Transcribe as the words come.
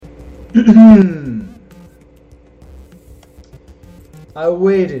I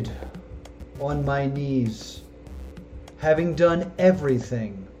waited on my knees, having done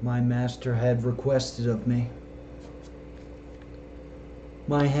everything my master had requested of me.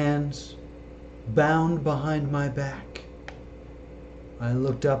 My hands bound behind my back, I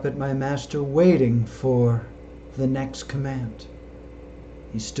looked up at my master, waiting for the next command.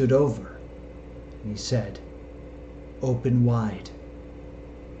 He stood over and he said, "Open wide.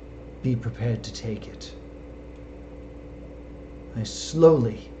 Be prepared to take it." I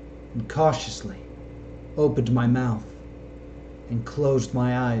slowly and cautiously opened my mouth and closed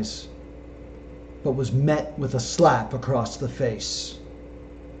my eyes, but was met with a slap across the face.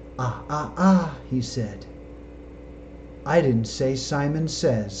 He said. I didn't say Simon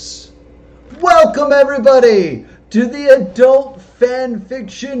Says. Welcome, everybody, to the Adult Fan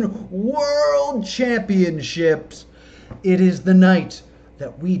Fiction World Championships. It is the night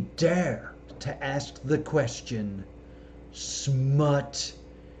that we dare to ask the question, smut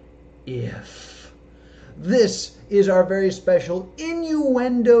if. This is our very special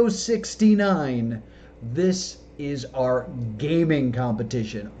Innuendo 69. This is our gaming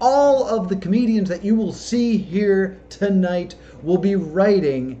competition. All of the comedians that you will see here tonight will be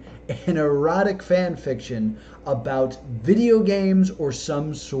writing an erotic fan fiction about video games or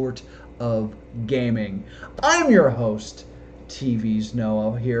some sort of gaming. I'm your host, TV's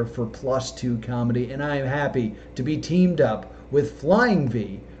Noah, here for Plus 2 Comedy, and I am happy to be teamed up with Flying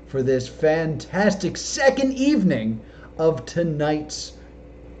V for this fantastic second evening of tonight's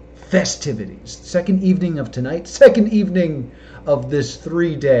festivities. Second evening of tonight, second evening of this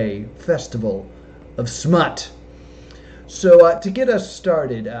 3-day festival of smut. So to get us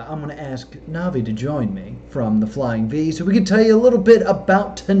started, I'm going to ask Navi to join me from the Flying V so we can tell you a little bit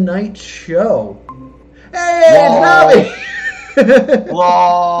about tonight's show. Hey, it's Navi!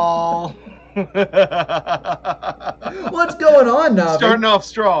 LOL. What's going on, Navi? Starting off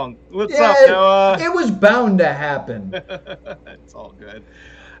strong. What's up, Noah? It was bound to happen. It's all good.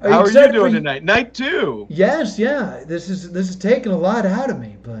 How are you doing tonight? Night 2. Yes, yeah. This is taking a lot out of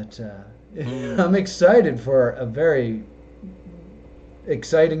me, but I'm excited for a very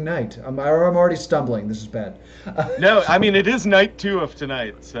exciting night. I'm already stumbling. This is bad. No, I mean it is night 2 of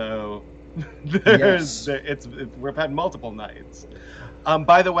tonight, so we've had multiple nights.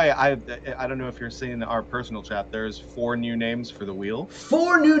 By the way, I don't know if you're seeing our personal chat. There's 4 new names for the wheel.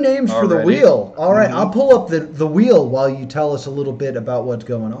 4 new names for the wheel. All right, I'll pull up the wheel while you tell us a little bit about what's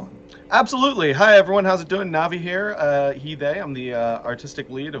going on. Absolutely. Hi, everyone. How's it doing? Navi here. He, they. I'm the artistic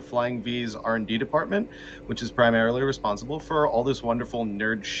lead of Flying V's R&D department, which is primarily responsible for all this wonderful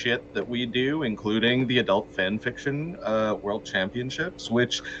nerd shit that we do, including the Adult Fan Fiction World Championships,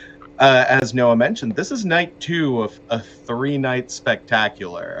 which, as Noah mentioned, this is night 2 of a 3-night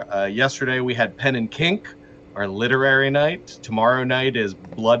spectacular. Yesterday we had Pen and Kink, our literary night. Tomorrow night is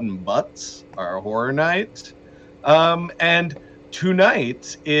Blood and Butts, our horror night. And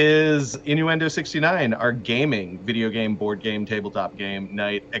tonight is Innuendo 69, our gaming, video game, board game, tabletop game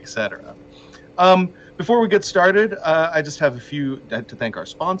night, etc. Before we get started, I just have a few to thank our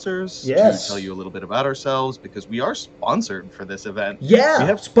sponsors. Yes. To tell you a little bit about ourselves, because we are sponsored for this event. Yeah, we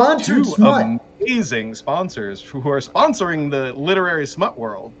have sponsored 2 smut. amazing sponsors who are sponsoring the literary smut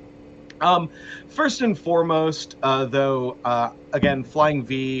world. First and foremost, again, Flying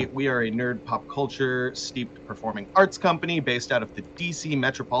V, we are a nerd pop culture steeped performing arts company based out of the DC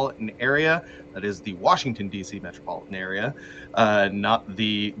metropolitan area. That is the Washington, D.C. metropolitan area, not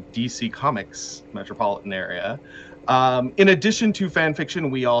the DC Comics metropolitan area. In addition to fan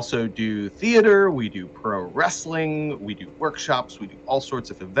fiction, we also do theater, we do pro wrestling, we do workshops, we do all sorts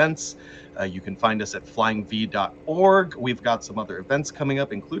of events. You can find us at flyingv.org. We've got some other events coming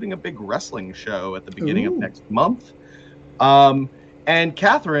up, including a big wrestling show at the beginning of next month. And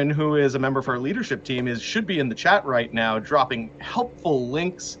Catherine, who is a member of our leadership team, should be in the chat right now, dropping helpful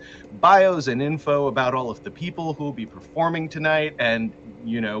links, bios, and info about all of the people who will be performing tonight. And,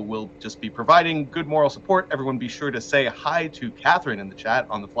 we'll just be providing good moral support. Everyone be sure to say hi to Catherine in the chat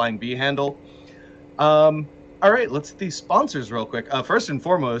on the Flying V handle. All right, let's hit these sponsors real quick. First and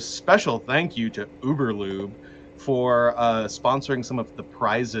foremost, special thank you to Uberlube for sponsoring some of the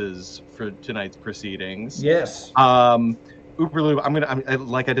prizes for tonight's proceedings. Yes. Uberlube,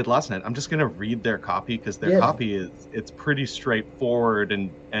 like I did last night, I'm just gonna read their copy because their copy it's pretty straightforward and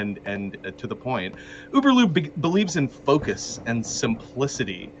to the point. Uberlube believes in focus and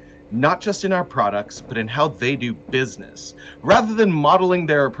simplicity, not just in our products, but in how they do business. Rather than modeling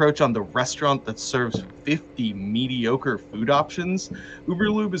their approach on the restaurant that serves 50 mediocre food options,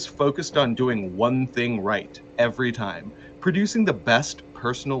 Uberlube is focused on doing one thing right every time, producing the best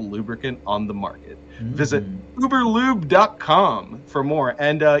personal lubricant on the market. Visit uberlube.com for more.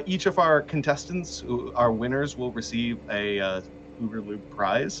 And each of our contestants, our winners, will receive a Uberlube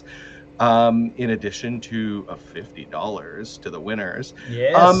prize. In addition to a $50 to the winners.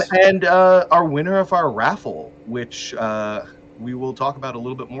 Yes. And our winner of our raffle, which we will talk about a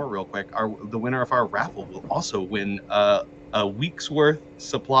little bit more real quick. The winner of our raffle will also win a week's worth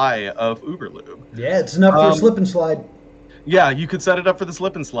supply of Uberlube. Yeah, it's enough for a slip and slide. Yeah, you could set it up for the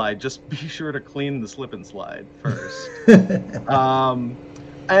slip and slide. Just be sure to clean the slip and slide first.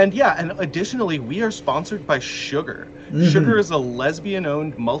 And additionally, we are sponsored by Sugar. Sugar is a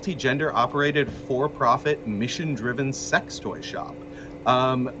lesbian-owned, multi-gender operated, for-profit, mission-driven sex toy shop.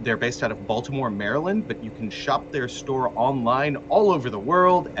 They're based out of Baltimore, Maryland, but you can shop their store online all over the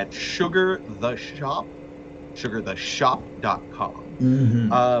world at sugartheshop.com.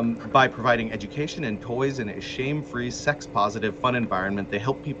 By providing education and toys in a shame-free, sex-positive, fun environment, they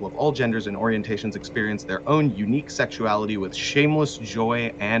help people of all genders and orientations experience their own unique sexuality with shameless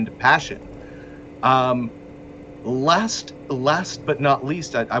joy and passion. Last but not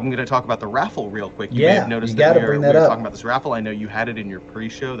least, I'm going to talk about the raffle real quick. You may have noticed that we were talking about this raffle. I know you had it in your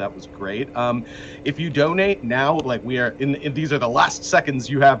pre-show. That was great. If you donate now, like we are in these are the last seconds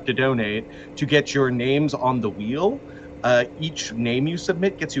you have to donate to get your names on the wheel. Each name you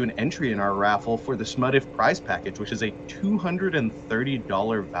submit gets you an entry in our raffle for the Smuttif prize package, which is a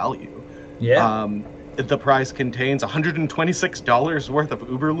 $230 value. Yeah. The prize contains $126 worth of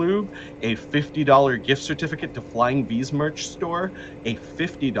Uberlube, a $50 gift certificate to Flying V's merch store, a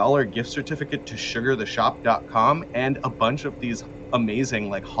 $50 gift certificate to sugartheshop.com, and a bunch of these amazing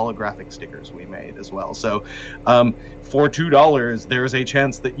holographic stickers we made as well. So for $2, there's a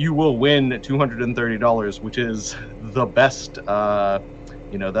chance that you will win $230, which is the best.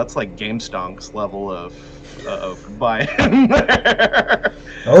 That's like GameStonks level of buy-in there.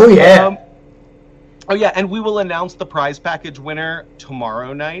 Oh yeah. And we will announce the prize package winner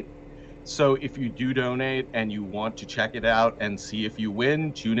tomorrow night. So if you do donate and you want to check it out and see if you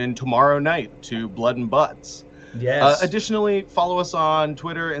win, tune in tomorrow night to Blood and Butts. Yes. Additionally, follow us on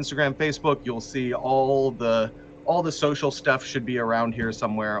Twitter, Instagram, Facebook. You'll see all the social stuff should be around here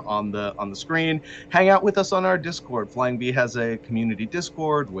somewhere on the screen. Hang out with us on our Discord. Flying V has a community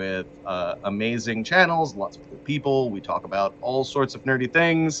Discord with amazing channels, lots of cool people. We talk about all sorts of nerdy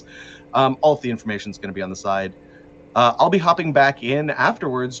things. All of the information is going to be on the side. I'll be hopping back in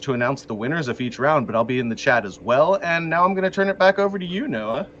afterwards to announce the winners of each round, but I'll be in the chat as well. And now I'm going to turn it back over to you,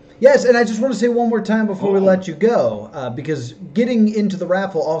 Noah. Yes, and I just want to say one more time before we let you go, because getting into the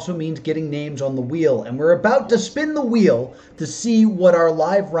raffle also means getting names on the wheel. And we're about to spin the wheel to see what our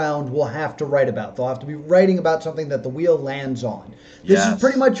live round will have to write about. They'll have to be writing about something that the wheel lands on. This is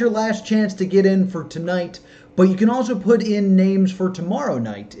pretty much your last chance to get in for tonight. But you can also put in names for tomorrow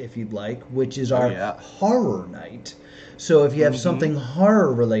night, if you'd like, which is our horror night. So if you have something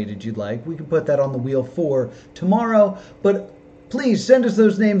horror-related you'd like, we can put that on the wheel for tomorrow. But please send us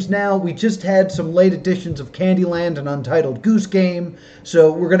those names now. We just had some late editions of Candyland and Untitled Goose Game,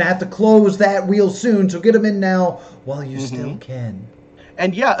 so we're going to have to close that wheel soon. So get them in now while you still can.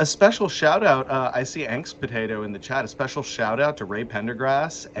 And a special shout out. I see Angst Potato in the chat. A special shout out to Ray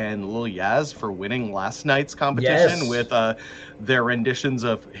Pendergrass and Lil Yaz for winning last night's competition with their renditions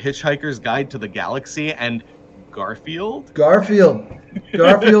of Hitchhiker's Guide to the Galaxy and Garfield. Garfield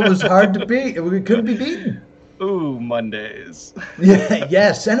was hard to beat. It couldn't be beaten. Ooh, Mondays.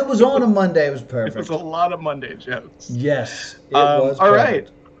 Yes, and it was on a Monday. It was perfect. It was a lot of Monday jokes. Yes, it was all perfect.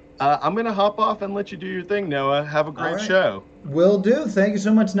 Right. I'm going to hop off and let you do your thing, Noah. Have a great show. Will do. Thank you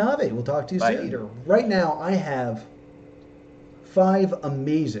so much, Navi. We'll talk to you later. Right now, I have 5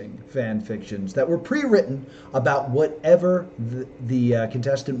 amazing fan fictions that were pre-written about whatever the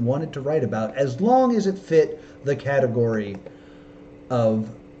contestant wanted to write about, as long as it fit the category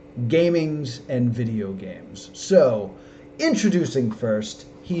of gamings and video games. So, introducing first,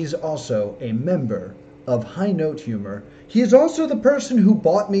 he's also a member of High Note Humor. He is also the person who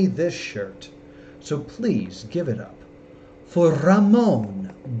bought me this shirt. So please give it up for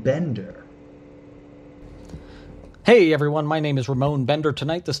Ramon Bender. Hey everyone, my name is Ramon Bender.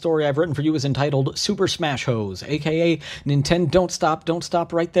 Tonight the story I've written for you is entitled Super Smash Hose, aka Nintendo Don't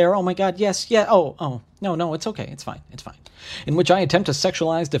Stop right there. Oh my god, yes, no, it's okay, it's fine. In which I attempt to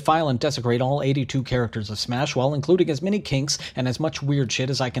sexualize, defile, and desecrate all 82 characters of Smash while including as many kinks and as much weird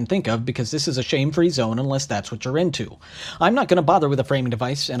shit as I can think of, because this is a shame-free zone unless that's what you're into. I'm not going to bother with a framing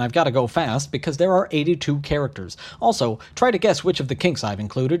device, and I've got to go fast because there are 82 characters. Also, try to guess which of the kinks I've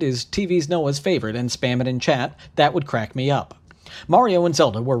included is TV's Noah's favorite and spam it in chat. That would crack me up. Mario and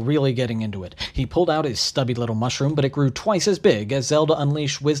Zelda were really getting into it. He pulled out his stubby little mushroom, but it grew twice as big as Zelda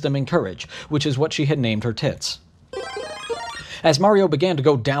unleashed wisdom and courage, which is what she had named her tits. As Mario began to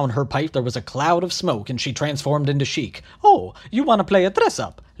go down her pipe, there was a cloud of smoke, and she transformed into Sheik. "Oh, you want to play a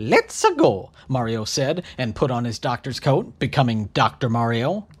dress-up? Let's go," Mario said, and put on his doctor's coat, becoming Dr.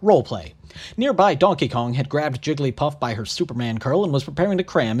 Mario. Roleplay. Nearby, Donkey Kong had grabbed Jigglypuff by her Superman curl and was preparing to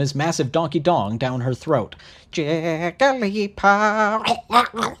cram his massive donkey dong down her throat. "Jigglypuff,"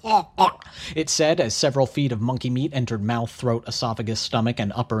 it said as several feet of monkey meat entered mouth, throat, esophagus, stomach,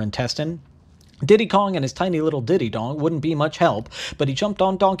 and upper intestine. Diddy Kong and his tiny little Diddy Dong wouldn't be much help, but he jumped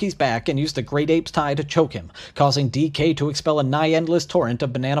on Donkey's back and used the Great Ape's tie to choke him, causing DK to expel a nigh-endless torrent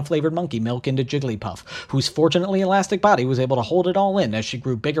of banana-flavored monkey milk into Jigglypuff, whose fortunately elastic body was able to hold it all in as she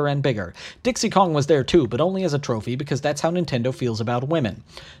grew bigger and bigger. Dixie Kong was there too, but only as a trophy because that's how Nintendo feels about women.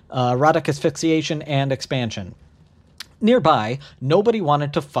 Erotic asphyxiation and expansion. Nearby, nobody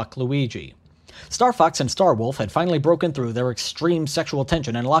wanted to fuck Luigi. Star Fox and Star Wolf had finally broken through their extreme sexual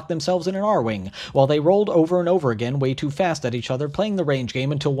tension and locked themselves in an R-wing, while they rolled over and over again way too fast at each other, playing the range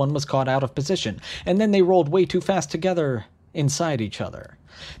game until one was caught out of position, and then they rolled way too fast together inside each other.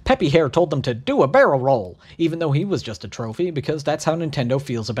 Peppy Hare told them to do a barrel roll, even though he was just a trophy, because that's how Nintendo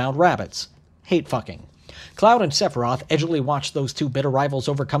feels about rabbits. Hate fucking. Cloud and Sephiroth edgily watched those two bitter rivals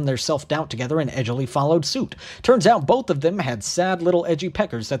overcome their self-doubt together and edgily followed suit. Turns out both of them had sad little edgy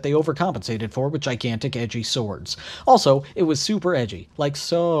peckers that they overcompensated for with gigantic edgy swords. Also, it was super edgy. Like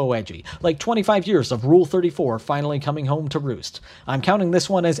so edgy. Like 25 years of Rule 34 finally coming home to roost. I'm counting this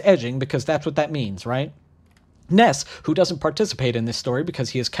one as edging because that's what that means, right? Ness, who doesn't participate in this story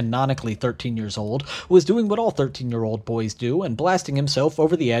because he is canonically 13 years old, was doing what all 13-year-old boys do and blasting himself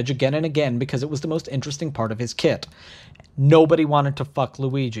over the edge again and again because it was the most interesting part of his kit. Nobody wanted to fuck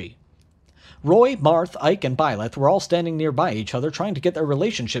Luigi. Roy, Marth, Ike, and Byleth were all standing nearby each other trying to get their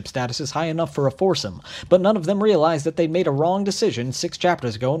relationship statuses high enough for a foursome, but none of them realized that they'd made a wrong decision 6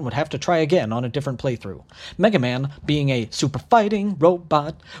 chapters ago and would have to try again on a different playthrough. Mega Man, being a super fighting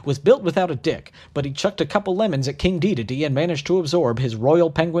robot, was built without a dick, but he chucked a couple lemons at King Dedede and managed to absorb his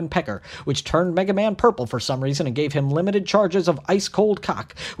royal penguin pecker, which turned Mega Man purple for some reason and gave him limited charges of ice-cold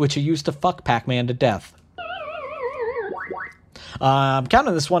cock, which he used to fuck Pac-Man to death. I'm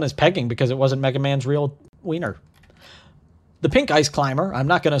counting this one as pegging because it wasn't Mega Man's real wiener. The Pink Ice Climber, I'm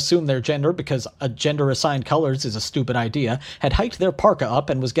not going to assume their gender because a gender-assigned colors is a stupid idea, had hiked their parka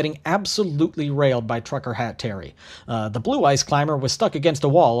up and was getting absolutely railed by Trucker Hat Terry. The Blue Ice Climber was stuck against a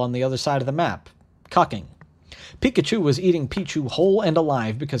wall on the other side of the map. Cucking. Pikachu was eating Pichu whole and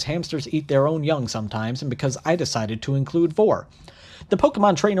alive because hamsters eat their own young sometimes and because I decided to include Vor. The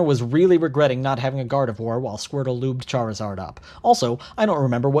Pokemon trainer was really regretting not having a Gardevoir while Squirtle lubed Charizard up. Also, I don't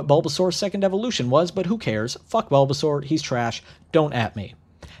remember what Bulbasaur's second evolution was, but who cares? Fuck Bulbasaur, he's trash. Don't at me.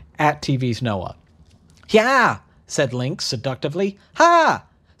 At TV's Noah. Yeah, said Link seductively. Ha,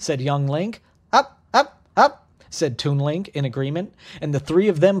 said young Link. Up, up, up, said Toon Link in agreement, and the three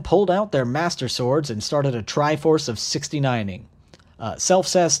of them pulled out their master swords and started a triforce of 69ing.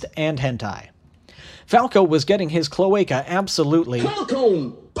 Self-cessed and hentai. Falco was getting his cloaca absolutely...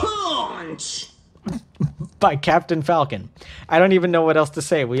 Falcon Punch! by Captain Falcon. I don't even know what else to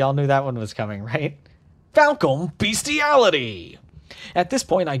say. We all knew that one was coming, right? Falcon Bestiality! At this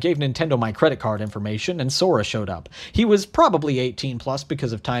point, I gave Nintendo my credit card information, and Sora showed up. He was probably 18 plus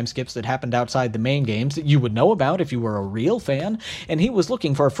because of time skips that happened outside the main games that you would know about if you were a real fan, and he was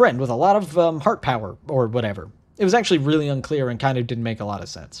looking for a friend with a lot of heart power, or whatever. It was actually really unclear and kind of didn't make a lot of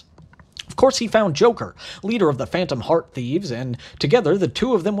sense. Of course, he found Joker, leader of the Phantom Heart Thieves, and together the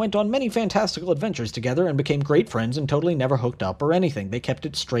two of them went on many fantastical adventures together and became great friends and totally never hooked up or anything. They kept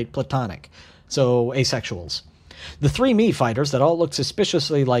it straight platonic. So, asexuals. The three Mii fighters that all looked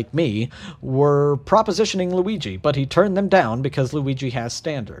suspiciously like me were propositioning Luigi, but he turned them down because Luigi has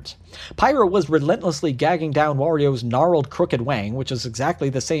standards. Pyra was relentlessly gagging down Wario's gnarled crooked wang, which is exactly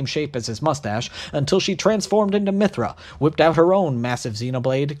the same shape as his mustache, until she transformed into Mithra, whipped out her own massive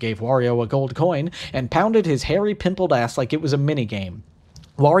Xenoblade, gave Wario a gold coin, and pounded his hairy pimpled ass like it was a minigame.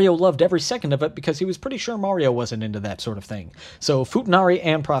 Wario loved every second of it because he was pretty sure Mario wasn't into that sort of thing. So, Futanari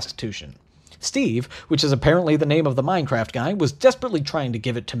and prostitution. Steve, which is apparently the name of the Minecraft guy, was desperately trying to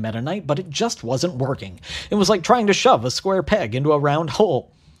give it to Meta Knight, but it just wasn't working. It was like trying to shove a square peg into a round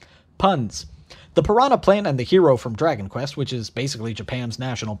hole. Puns. The Piranha Plant and the hero from Dragon Quest, which is basically Japan's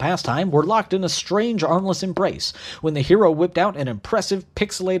national pastime, were locked in a strange armless embrace. When the hero whipped out an impressive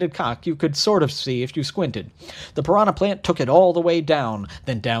pixelated cock you could sort of see if you squinted. The Piranha Plant took it all the way down,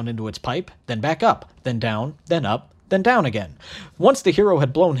 then down into its pipe, then back up, then down, then up, then down again. Once the hero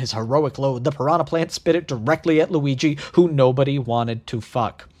had blown his heroic load, the piranha plant spit it directly at Luigi, who nobody wanted to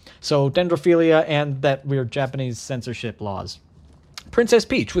fuck. So dendrophilia and that weird Japanese censorship laws. Princess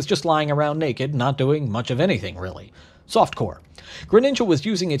Peach was just lying around naked, not doing much of anything, really. Softcore. Greninja was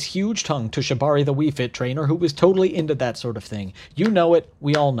using its huge tongue to Shibari the Wii Fit trainer, who was totally into that sort of thing. You know it,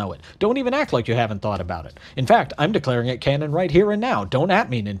 we all know it. Don't even act like you haven't thought about it. In fact, I'm declaring it canon right here and now. Don't at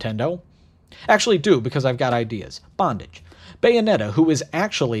me, Nintendo. Actually do, because I've got ideas. Bondage. Bayonetta, who is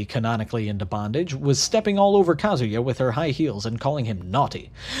actually canonically into bondage, was stepping all over Kazuya with her high heels and calling him naughty.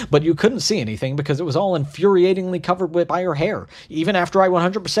 But you couldn't see anything because it was all infuriatingly covered by her hair, even after I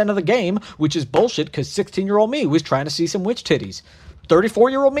 100% of the game, which is bullshit because 16-year-old me was trying to see some witch titties.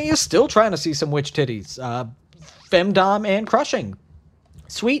 34-year-old me is still trying to see some witch titties. Femdom and crushing.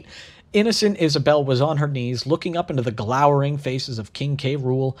 Sweet, innocent Isabelle was on her knees, looking up into the glowering faces of King K.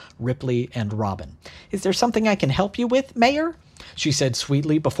 Rool, Ripley, and Robin. "Is there something I can help you with, Mayor?" she said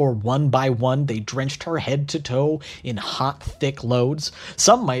sweetly before one by one they drenched her head to toe in hot, thick loads.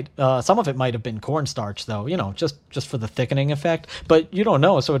 Some of it might have been cornstarch, though, just for the thickening effect. But you don't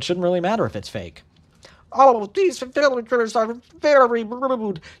know, so it shouldn't really matter if it's fake. "Oh, these villagers are very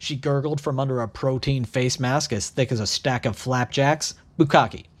rude," she gurgled from under a protein face mask as thick as a stack of flapjacks.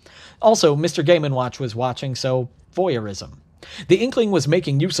 Bukkake. Also, Mr. Game & Watch was watching, so voyeurism. The Inkling was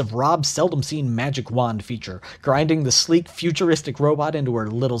making use of Rob's seldom-seen magic wand feature, grinding the sleek, futuristic robot into her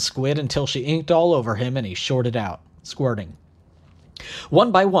little squid until she inked all over him and he shorted out, squirting.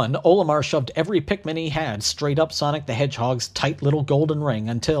 One by one, Olimar shoved every Pikmin he had straight up Sonic the Hedgehog's tight little golden ring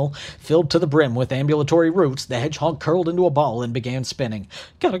until, filled to the brim with ambulatory roots, the hedgehog curled into a ball and began spinning.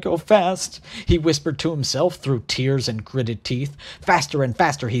 "Gotta go fast," he whispered to himself through tears and gritted teeth. Faster and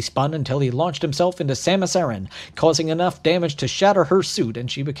faster he spun until he launched himself into Samus Aran, causing enough damage to shatter her suit, and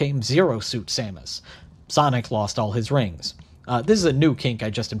she became Zero Suit Samus. Sonic lost all his rings. This is a new kink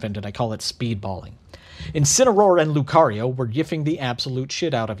I just invented. I call it speedballing. Incineroar and Lucario were yiffing the absolute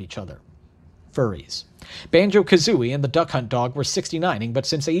shit out of each other. Furries. Banjo-Kazooie and the Duck Hunt dog were 69ing, but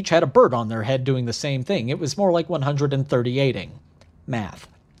since they each had a bird on their head doing the same thing, it was more like 138ing. Math.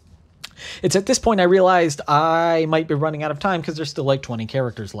 It's at this point I realized I might be running out of time because there's still like 20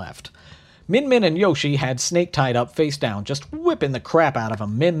 characters left. Min Min and Yoshi had Snake tied up face down, just whipping the crap out of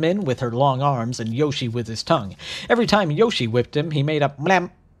him. Min Min with her long arms and Yoshi with his tongue. Every time Yoshi whipped him, he made a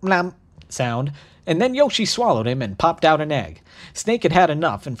blam, blam sound, and then Yoshi swallowed him and popped out an egg. Snake had had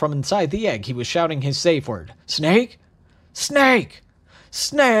enough, and from inside the egg he was shouting his safe word. "Snake? Snake!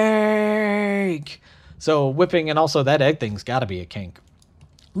 Snake!" So whipping and also that egg thing's gotta be a kink.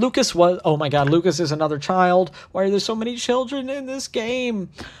 Lucas was... Oh my god, Lucas is another child. Why are there so many children in this game?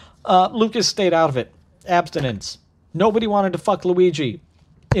 Lucas stayed out of it. Abstinence. Nobody wanted to fuck Luigi.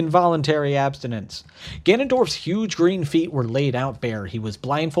 Involuntary abstinence. Ganondorf's huge green feet were laid out bare. He was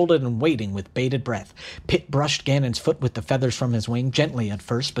blindfolded and waiting with bated breath. Pit brushed Ganon's foot with the feathers from his wing, gently at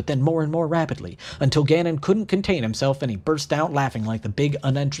first, but then more and more rapidly, until Ganon couldn't contain himself and he burst out laughing like the big,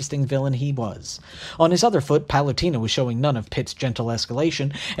 uninteresting villain he was. On his other foot, Palutena was showing none of Pit's gentle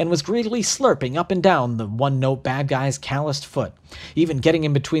escalation, and was greedily slurping up and down the one-note bad guy's calloused foot, even getting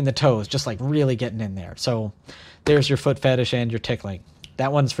in between the toes, just like really getting in there. So, there's your foot fetish and your tickling.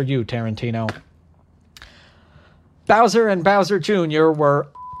 That one's for you, Tarantino. Bowser and Bowser Jr. were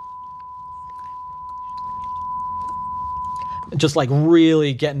just like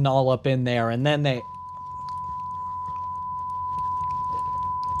really getting all up in there, and then they...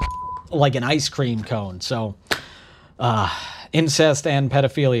 like an ice cream cone. So, incest and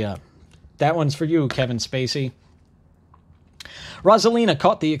pedophilia. That one's for you, Kevin Spacey. Rosalina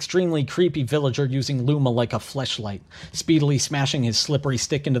caught the extremely creepy villager using Luma like a fleshlight, speedily smashing his slippery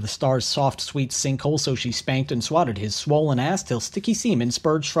stick into the star's soft, sweet sinkhole, so she spanked and swatted his swollen ass till sticky semen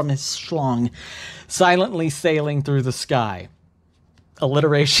spurged from his schlong, silently sailing through the sky.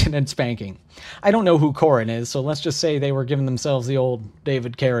 Alliteration and spanking. I don't know who Corrin is, so let's just say they were giving themselves the old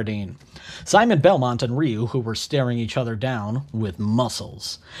David Carradine. Simon Belmont and Ryu, who were staring each other down, with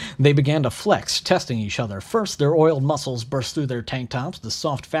muscles. They began to flex, testing each other. First, their oiled muscles burst through their tank tops, the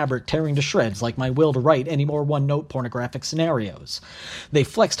soft fabric tearing to shreds like my will to write any more one-note pornographic scenarios. They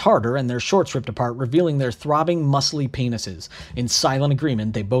flexed harder, and their shorts ripped apart, revealing their throbbing, muscly penises. In silent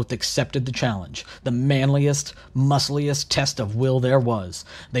agreement, they both accepted the challenge. The manliest, muscliest test of will there was.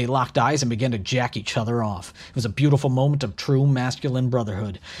 They locked eyes and began began to jack each other off. It was a beautiful moment of true masculine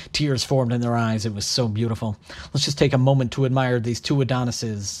brotherhood. Tears formed in their eyes. It was so beautiful. Let's just take a moment to admire these two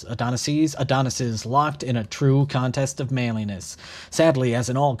Adonises locked in a true contest of manliness. Sadly,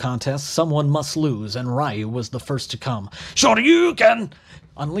 as in all contests, someone must lose, and Ryu was the first to come. Shoryuken!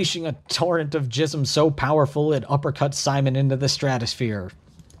 Unleashing a torrent of jism so powerful it uppercut Simon into the stratosphere.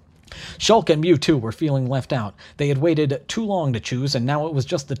 Shulk and Mew, too, were feeling left out. They had waited too long to choose, and now it was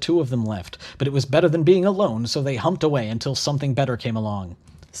just the two of them left. But it was better than being alone, so they humped away until something better came along.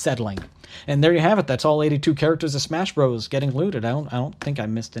 Settling. And there you have it. That's all 82 characters of Smash Bros. Getting looted. I don't think I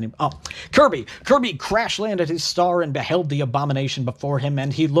missed any. Oh, Kirby! Kirby crash-landed his star and beheld the abomination before him,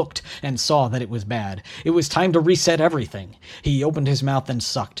 and he looked and saw that it was bad. It was time to reset everything. He opened his mouth and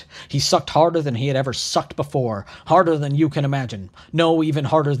sucked. He sucked harder than he had ever sucked before. Harder than you can imagine. No, even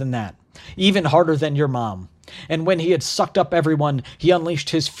harder than that. Even harder than your mom. And when he had sucked up everyone, he unleashed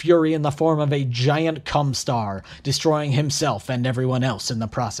his fury in the form of a giant cum star, destroying himself and everyone else in the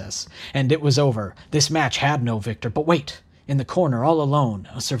process. And it was over. This match had no victor. But wait, in the corner, all alone,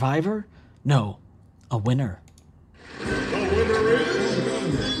 a survivor? No, a winner. The winner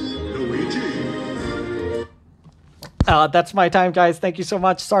is Luigi. That's my time, guys. Thank you so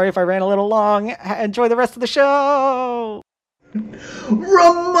much. Sorry if I ran a little long. Enjoy the rest of the show.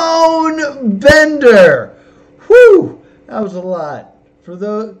 Ramon Bender. Whew, that was a lot. For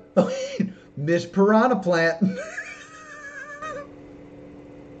those, Miss Piranha Plant.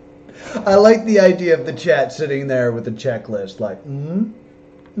 I like the idea of the chat sitting there with a checklist, like,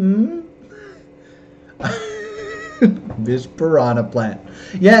 Miss Piranha Plant.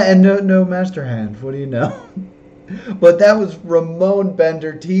 Yeah, and no Master Hand. What do you know? But that was Ramon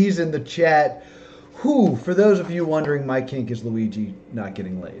Bender. Tease in the chat. Whew, for those of you wondering, my kink is Luigi not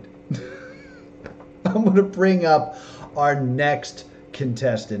getting laid. I'm going to bring up our next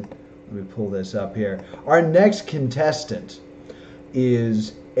contestant. Let me pull this up here. Our next contestant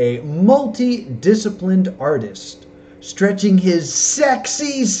is a multi-disciplined artist stretching his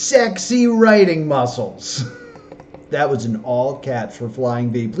sexy writing muscles. That was in all caps for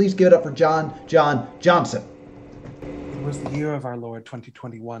Flying V. Please give it up for John Johnson. It was the year of our Lord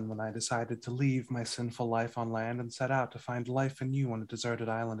 2021 when I decided to leave my sinful life on land and set out to find life anew on a deserted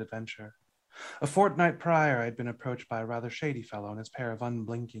island adventure. A fortnight prior, I'd been approached by a rather shady fellow and his pair of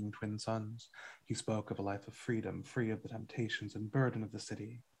unblinking twin sons. He spoke of a life of freedom, free of the temptations and burden of the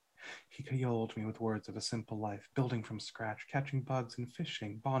city. He cajoled me with words of a simple life, building from scratch, catching bugs and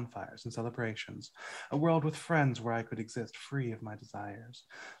fishing, bonfires and celebrations, a world with friends where I could exist free of my desires.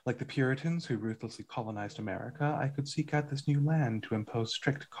 Like the Puritans who ruthlessly colonized America, I could seek out this new land to impose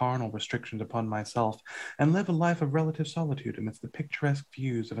strict carnal restrictions upon myself and live a life of relative solitude amidst the picturesque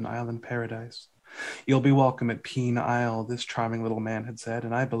views of an island paradise. You'll be welcome at Peen Isle, this charming little man had said,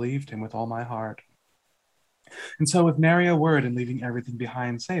 and I believed him with all my heart. And so with nary a word and leaving everything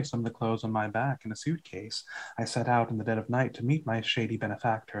behind save some of the clothes on my back in a suitcase, I set out in the dead of night to meet my shady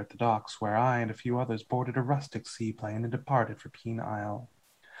benefactor at the docks, where I and a few others boarded a rustic seaplane and departed for Peen Isle.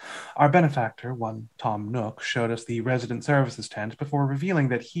 Our benefactor, one Tom Nook, showed us the resident services tent before revealing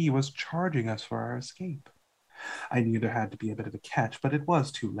that he was charging us for our escape. I knew there had to be a bit of a catch, but it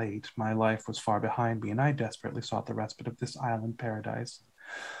was too late. My life was far behind me, and I desperately sought the respite of this island paradise.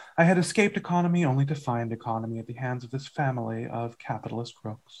 I had escaped economy only to find economy at the hands of this family of capitalist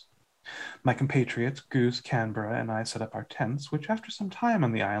crooks. My compatriots, Goose, Canberra, and I set up our tents, which after some time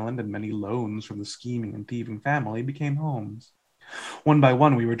on the island and many loans from the scheming and thieving family became homes. One by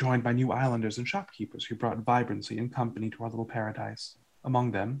one we were joined by new islanders and shopkeepers who brought vibrancy and company to our little paradise.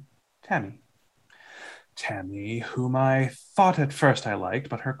 Among them, Tammy, whom I thought at first I liked,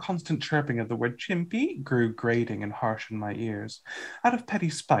 but her constant chirping of the word chimpy grew grating and harsh in my ears. Out of petty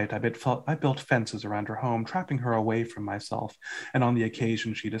spite, I built fences around her home, trapping her away from myself, and on the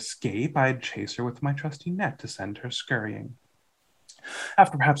occasion she'd escape, I'd chase her with my trusty net to send her scurrying.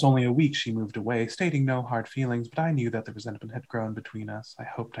 After perhaps only a week, she moved away, stating no hard feelings, but I knew that the resentment had grown between us. I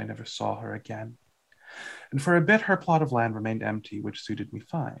hoped I never saw her again. And for a bit her plot of land remained empty, which suited me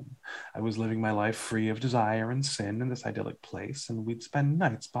fine. I was living my life free of desire and sin in this idyllic place, and we'd spend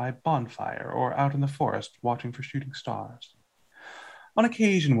nights by a bonfire or out in the forest watching for shooting stars. On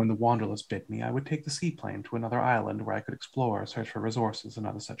occasion, when the wanderlust bit me, I would take the seaplane to another island where I could explore, search for resources and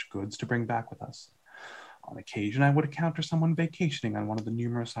other such goods to bring back with us. On occasion, I would encounter someone vacationing on one of the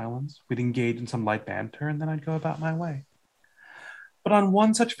numerous islands. We'd engage in some light banter, and then I'd go about my way. But on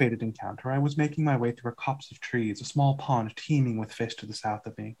one such fated encounter, I was making my way through a copse of trees, a small pond teeming with fish to the south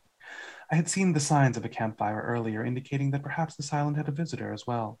of me. I had seen the signs of a campfire earlier, indicating that perhaps this island had a visitor as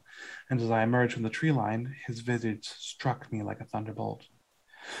well, and as I emerged from the tree line, his visage struck me like a thunderbolt.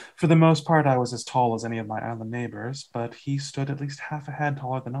 For the most part, I was as tall as any of my island neighbors, but he stood at least half a head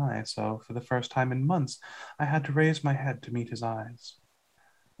taller than I, so for the first time in months, I had to raise my head to meet his eyes.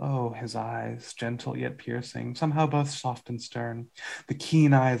 Oh, his eyes, gentle yet piercing, somehow both soft and stern, the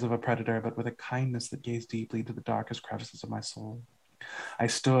keen eyes of a predator, but with a kindness that gazed deeply into the darkest crevices of my soul. I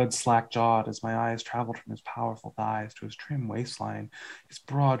stood slack-jawed as my eyes traveled from his powerful thighs to his trim waistline, his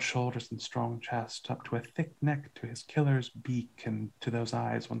broad shoulders and strong chest, up to a thick neck, to his killer's beak, and to those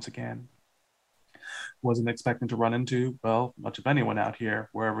eyes once again. Wasn't expecting to run into, well, much of anyone out here,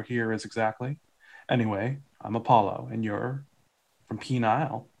 wherever here is exactly. Anyway, I'm Apollo, and you're from Peen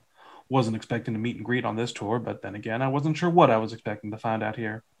Isle. Wasn't expecting to meet and greet on this tour, but then again, I wasn't sure what I was expecting to find out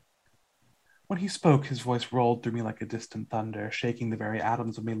here. When he spoke, his voice rolled through me like a distant thunder, shaking the very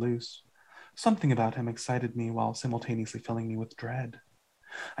atoms of me loose. Something about him excited me while simultaneously filling me with dread.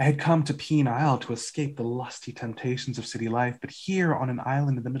 I had come to Peen Isle to escape the lusty temptations of city life, but here on an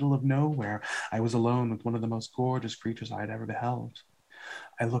island in the middle of nowhere, I was alone with one of the most gorgeous creatures I had ever beheld.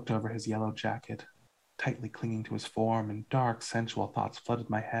 I looked over his yellow jacket, tightly clinging to his form, and dark, sensual thoughts flooded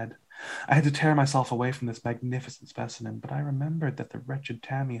my head. I had to tear myself away from this magnificent specimen, but I remembered that the wretched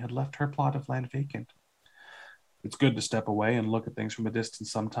Tammy had left her plot of land vacant. It's good to step away and look at things from a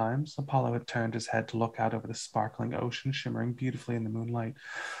distance sometimes. Apollo had turned his head to look out over the sparkling ocean, shimmering beautifully in the moonlight.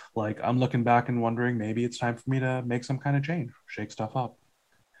 Like, I'm looking back and wondering maybe it's time for me to make some kind of change, shake stuff up.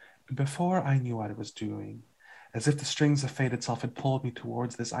 And before I knew what I was doing, as if the strings of fate itself had pulled me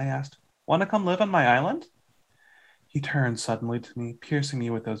towards this, I asked, "Want to come live on my island?" He turned suddenly to me, piercing me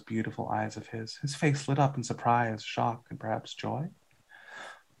with those beautiful eyes of his. His face lit up in surprise, shock, and perhaps joy.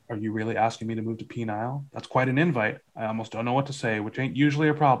 Are you really asking me to move to Peen Isle? That's quite an invite. I almost don't know what to say, which ain't usually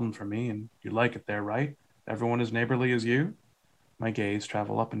a problem for me, and you like it there, right? Everyone as neighborly as you? My gaze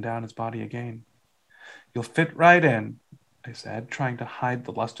traveled up and down his body again. You'll fit right in, I said, trying to hide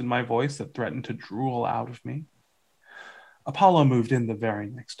the lust in my voice that threatened to drool out of me. Apollo moved in the very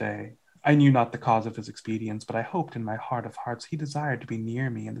next day. I knew not the cause of his expedience, but I hoped in my heart of hearts he desired to be near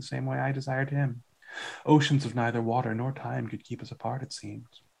me in the same way I desired him. Oceans of neither water nor time could keep us apart, it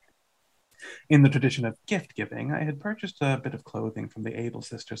seemed. In the tradition of gift giving, I had purchased a bit of clothing from the Able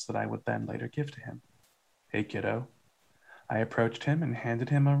sisters that I would then later give to him. Hey, kiddo. I approached him and handed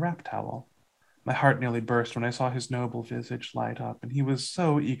him a wrap towel. My heart nearly burst when I saw his noble visage light up, and he was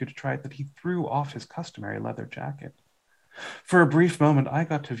so eager to try it that he threw off his customary leather jacket. For a brief moment, I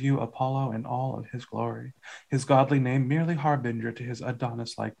got to view Apollo in all of his glory, his godly name merely harbinger to his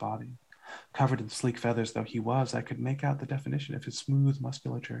Adonis-like body. Covered in sleek feathers though he was, I could make out the definition of his smooth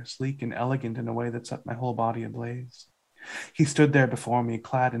musculature, sleek and elegant in a way that set my whole body ablaze. He stood there before me,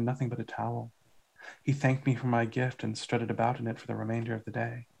 clad in nothing but a towel. He thanked me for my gift and strutted about in it for the remainder of the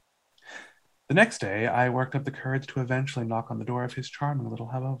day. The next day, I worked up the courage to eventually knock on the door of his charming little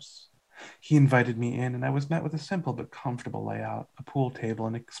house. He invited me in, and I was met with a simple but comfortable layout, a pool table,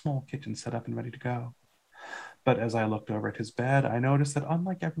 and a small kitchen set up and ready to go. But as I looked over at his bed, I noticed that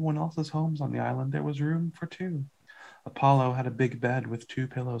unlike everyone else's homes on the island, there was room for two. Apollo had a big bed with 2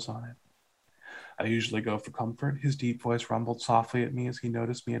 pillows on it. I usually go for comfort. His deep voice rumbled softly at me as he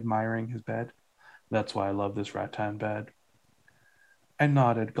noticed me admiring his bed. That's why I love this rattan bed. I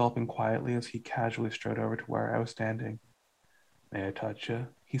nodded, gulping quietly as he casually strode over to where I was standing. May I touch you?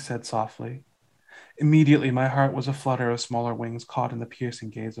 He said softly. Immediately, my heart was aflutter as smaller wings caught in the piercing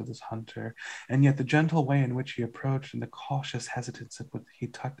gaze of this hunter, and yet the gentle way in which he approached and the cautious hesitance at which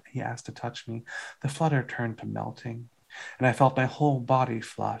he asked to touch me, the flutter turned to melting, and I felt my whole body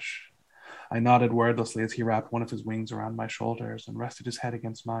flush. I nodded wordlessly as he wrapped one of his wings around my shoulders and rested his head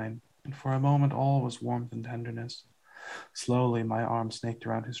against mine, and for a moment all was warmth and tenderness. Slowly, my arm snaked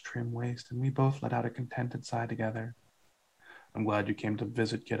around his trim waist, and we both let out a contented sigh together. I'm glad you came to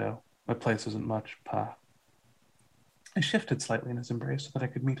visit, kiddo. My place isn't much, Pa. I shifted slightly in his embrace so that I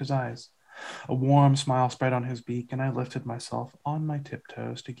could meet his eyes. A warm smile spread on his beak, and I lifted myself on my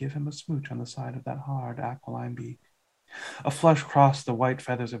tiptoes to give him a smooch on the side of that hard, aquiline beak. A flush crossed the white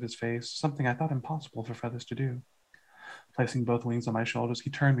feathers of his face, something I thought impossible for feathers to do. Placing both wings on my shoulders, he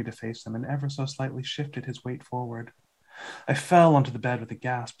turned me to face them and ever so slightly shifted his weight forward. I fell onto the bed with a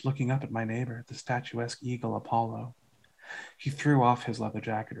gasp, looking up at my neighbor, the statuesque eagle Apollo. He threw off his leather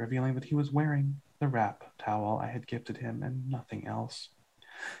jacket, revealing that he was wearing the wrap towel I had gifted him and nothing else.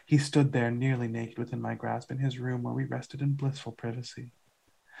 He stood there nearly naked within my grasp in his room where we rested in blissful privacy.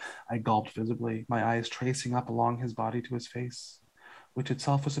 I gulped visibly, my eyes tracing up along his body to his face, which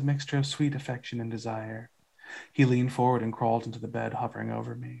itself was a mixture of sweet affection and desire. He leaned forward and crawled into the bed, hovering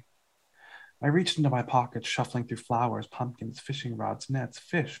over me. I reached into my pockets, shuffling through flowers, pumpkins, fishing rods, nets,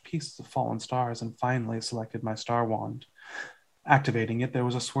 fish, pieces of fallen stars, and finally selected my star wand. Activating it, there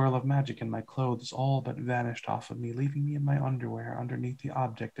was a swirl of magic, and my clothes all but vanished off of me, leaving me in my underwear underneath the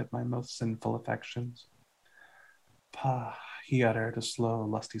object of my most sinful affections. Pah, he uttered, a slow,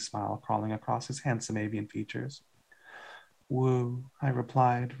 lusty smile crawling across his handsome avian features. Woo, I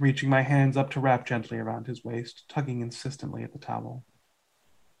replied, reaching my hands up to wrap gently around his waist, tugging insistently at the towel.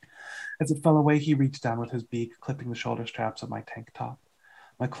 As it fell away, he reached down with his beak, clipping the shoulder straps of my tank top.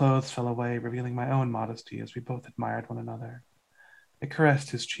 My clothes fell away, revealing my own modesty as we both admired one another. I caressed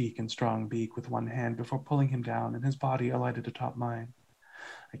his cheek and strong beak with one hand before pulling him down, and his body alighted atop mine.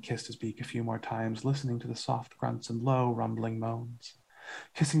 I kissed his beak a few more times, listening to the soft grunts and low, rumbling moans.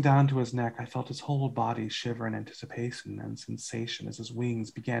 Kissing down to his neck, I felt his whole body shiver in anticipation and sensation as his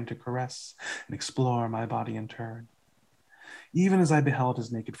wings began to caress and explore my body in turn. Even as I beheld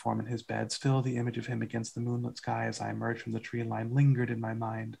his naked form in his bed, still the image of him against the moonlit sky as I emerged from the tree line lingered in my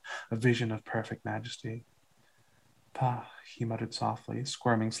mind, a vision of perfect majesty. Pah, he muttered softly,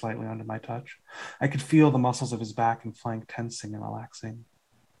 squirming slightly under my touch. I could feel the muscles of his back and flank tensing and relaxing.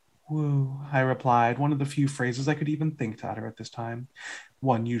 Woo, I replied, one of the few phrases I could even think to utter at this time,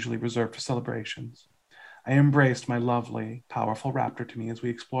 one usually reserved for celebrations. I embraced my lovely, powerful raptor to me as we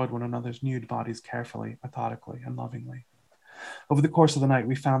explored one another's nude bodies carefully, methodically, and lovingly. Over the course of the night,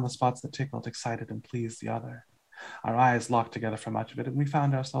 we found the spots that tickled, excited, and pleased the other. Our eyes locked together for much of it, and we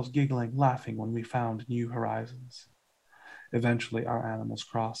found ourselves giggling, laughing when we found new horizons. Eventually, our animals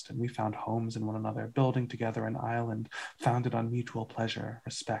crossed, and we found homes in one another, building together an island founded on mutual pleasure,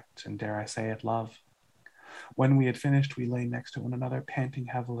 respect, and, dare I say it, love. When we had finished, we lay next to one another, panting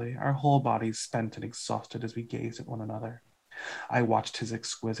heavily, our whole bodies spent and exhausted as we gazed at one another. I watched his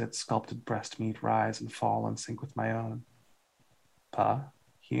exquisite, sculpted breast meat rise and fall in sync with my own. Pa?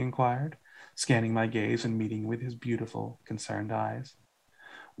 He inquired, scanning my gaze and meeting with his beautiful, concerned eyes.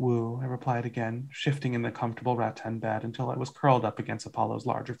 Woo, I replied again, shifting in the comfortable rattan bed until I was curled up against Apollo's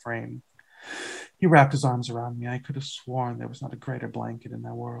larger frame. He wrapped his arms around me. I could have sworn there was not a greater blanket in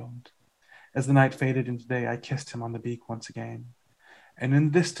the world. As the night faded into day, I kissed him on the beak once again. And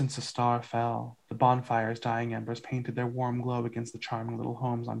in the distance a star fell. The bonfire's dying embers painted their warm glow against the charming little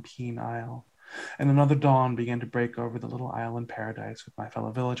homes on Peen Isle. And another dawn began to break over the little island paradise with my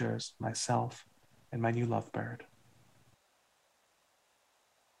fellow villagers, myself, and my new lovebird.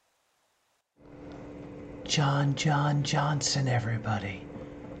 John Johnson, everybody.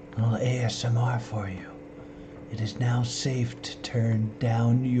 A little ASMR for you. It is now safe to turn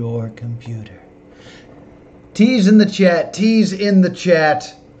down your computer. Tease in the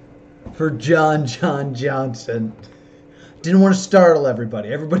chat for John Johnson. Didn't want to startle everybody.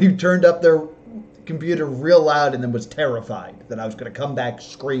 Everybody who turned up their computer real loud and then was terrified that I was going to come back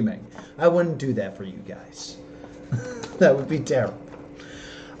screaming. I wouldn't do that for you guys. That would be terrible.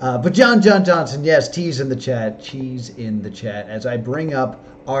 But John Johnson, yes, cheese in the chat, as I bring up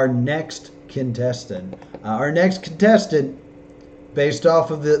our next contestant. Based off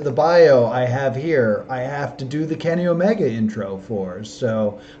of the bio I have here, I have to do the Kenny Omega intro for.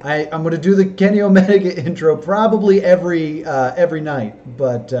 So I'm going to do the Kenny Omega intro probably every night,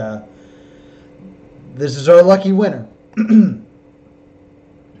 but this is our lucky winner. Your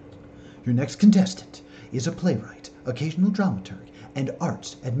next contestant is a playwright, occasional dramaturg, and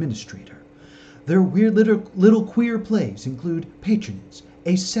arts administrator. Their weird little queer plays include Patronage,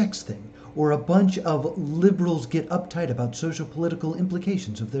 A Sex Thing, or a bunch of liberals get uptight about social political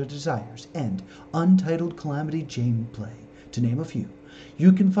implications of their desires, and Untitled Calamity Jane play, to name a few.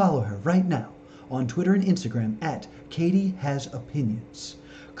 You can follow her right now on Twitter and Instagram at Katie Has Opinions.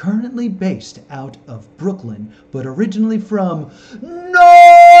 Currently based out of Brooklyn, but originally from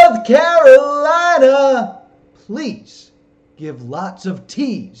North Carolina, please give lots of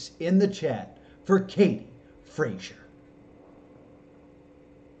T's in the chat for Katie Frazier.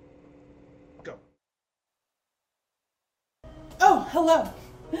 Go. Oh, hello.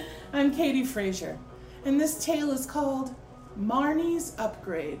 I'm Katie Frazier, and this tale is called Marnie's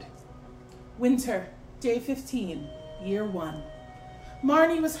Upgrade. Winter, day 15, year 1.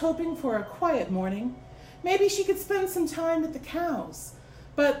 Marnie was hoping for a quiet morning. Maybe she could spend some time with the cows.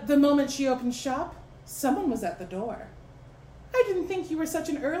 But the moment she opened shop, someone was at the door. I didn't think you were such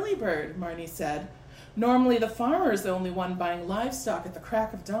an early bird, Marnie said. Normally the farmer is the only one buying livestock at the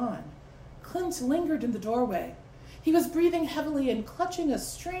crack of dawn. Clint lingered in the doorway. He was breathing heavily and clutching a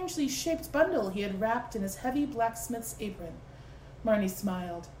strangely shaped bundle he had wrapped in his heavy blacksmith's apron. Marnie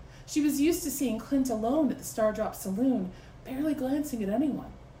smiled. She was used to seeing Clint alone at the Stardrop Saloon, barely glancing at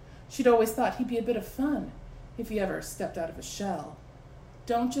anyone. She'd always thought he'd be a bit of fun, if he ever stepped out of his shell.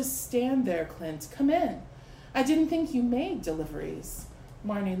 Don't just stand there, Clint. Come in. I didn't think you made deliveries.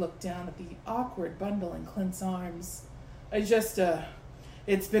 Marnie looked down at the awkward bundle in Clint's arms.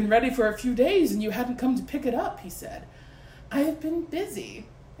 It's been ready for a few days and you hadn't come to pick it up, he said. I have been busy.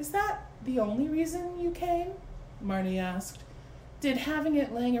 Is that the only reason you came? Marnie asked. Did having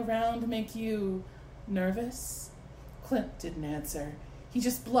it laying around make you nervous? Clint didn't answer. He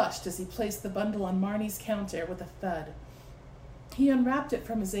just blushed as he placed the bundle on Marnie's counter with a thud. He unwrapped it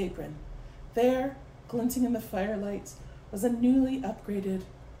from his apron. There, glinting in the firelight, was a newly upgraded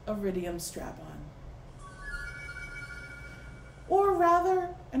iridium strap-on. Or rather,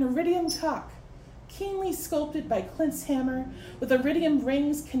 an iridium cock, keenly sculpted by Clint's hammer, with iridium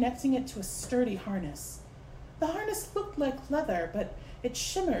rings connecting it to a sturdy harness. The harness looked like leather, but it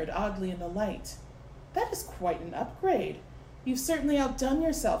shimmered oddly in the light. That is quite an upgrade. You've certainly outdone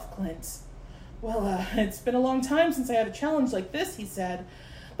yourself, Clint. Well, it's been a long time since I had a challenge like this, he said.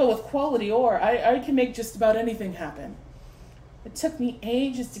 But with quality ore, I can make just about anything happen. It took me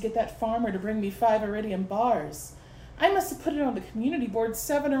ages to get that farmer to bring me 5 iridium bars. I must have put it on the community board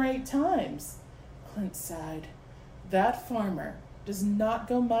 7 or 8 times. Clint sighed. That farmer does not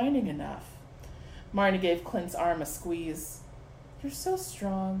go mining enough. Marnie gave Clint's arm a squeeze. You're so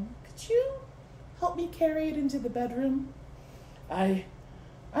strong. Could you help me carry it into the bedroom? I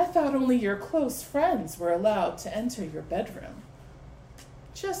thought only your close friends were allowed to enter your bedroom.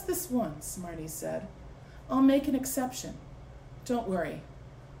 Just this once, Marnie said. I'll make an exception. Don't worry.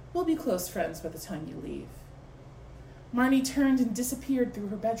 We'll be close friends by the time you leave. Marnie turned and disappeared through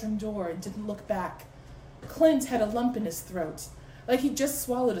her bedroom door and didn't look back. Clint had a lump in his throat, like he'd just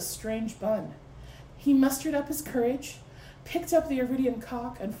swallowed a strange bun. He mustered up his courage, picked up the iridium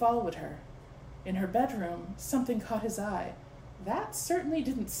cock, and followed her. In her bedroom, something caught his eye. That certainly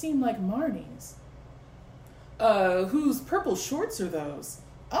didn't seem like Marnie's. Whose purple shorts are those?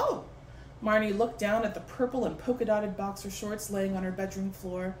 Oh! Marnie looked down at the purple and polka-dotted boxer shorts laying on her bedroom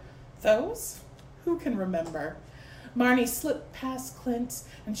floor. Those? Who can remember? Marnie slipped past Clint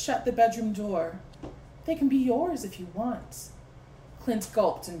and shut the bedroom door. They can be yours if you want. Clint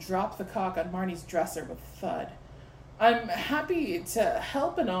gulped and dropped the cock on Marnie's dresser with a thud. I'm happy to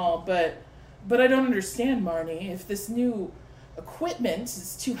help and all, but I don't understand, Marnie. If this new equipment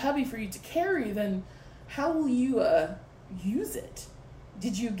is too heavy for you to carry, then how will you, use it?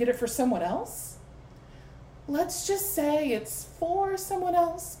 Did you get it for someone else? Let's just say it's for someone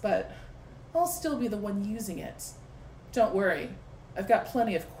else, but I'll still be the one using it. Don't worry, I've got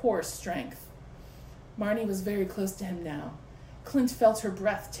plenty of core strength. Marnie was very close to him now. Clint felt her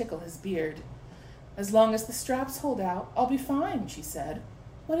breath tickle his beard. As long as the straps hold out, I'll be fine, she said.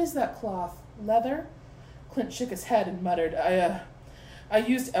 What is that cloth? Leather? Clint shook his head and muttered, I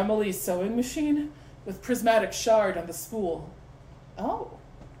used Emily's sewing machine with prismatic shard on the spool. Oh,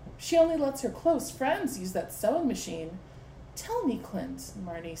 she only lets her close friends use that sewing machine. Tell me, Clint.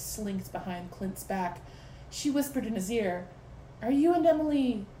 Marnie slinked behind Clint's back. She whispered in his ear, Are you and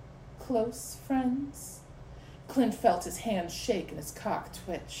Emily close friends? Clint felt his hand shake and his cock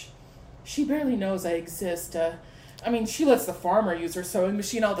twitch. She barely knows I exist. She lets the farmer use her sewing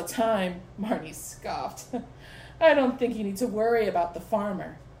machine all the time. Marnie scoffed. I don't think you need to worry about the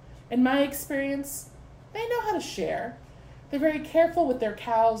farmer. In my experience, they know how to share. They're very careful with their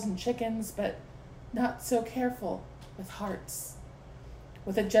cows and chickens, but not so careful with hearts.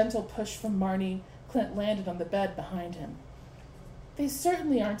 With a gentle push from Marnie, Clint landed on the bed behind him. They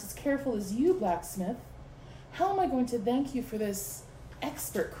certainly aren't as careful as you, blacksmith. How am I going to thank you for this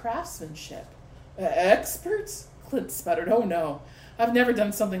expert craftsmanship? Experts? Clint sputtered. Oh no, I've never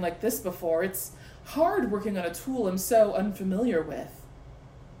done something like this before. It's hard working on a tool I'm so unfamiliar with.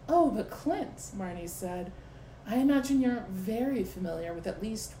 Oh, but Clint, Marnie said, I imagine you're very familiar with at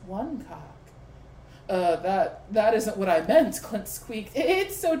least one cock. That isn't what I meant, Clint squeaked.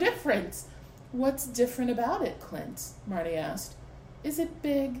 It's so different. What's different about it, Clint? Marnie asked. Is it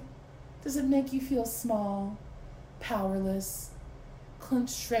big? Does it make you feel small? Powerless? Clint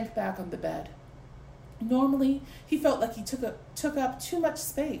shrank back on the bed. Normally, he felt like he took up too much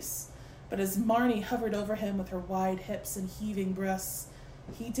space, but as Marnie hovered over him with her wide hips and heaving breasts,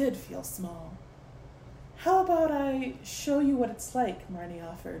 he did feel small. How about I show you what it's like, Marnie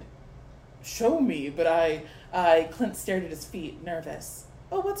offered. Show me, but Clint stared at his feet, nervous.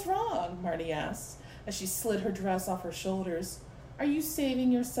 Oh, what's wrong? Marnie asked, as she slid her dress off her shoulders. Are you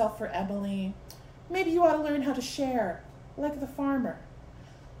saving yourself for Emily? Maybe you ought to learn how to share, like the farmer.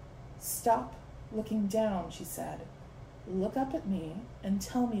 Stop looking down, she said. Look up at me and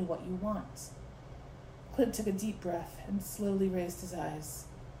tell me what you want. Clint took a deep breath and slowly raised his eyes.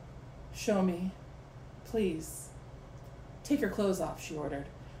 Show me, please. Take your clothes off, she ordered.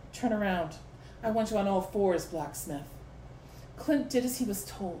 Turn around. I want you on all fours, blacksmith. Clint did as he was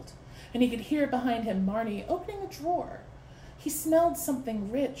told, and he could hear behind him Marnie opening a drawer. He smelled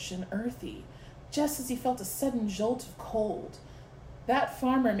something rich and earthy, just as he felt a sudden jolt of cold. That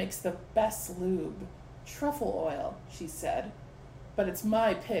farmer makes the best lube. Truffle oil, she said. But it's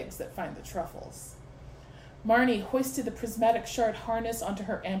my pigs that find the truffles. Marnie hoisted the prismatic shard harness onto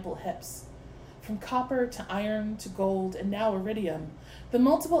her ample hips. From copper to iron to gold and now iridium, the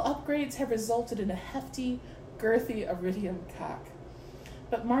multiple upgrades have resulted in a hefty, girthy iridium cock.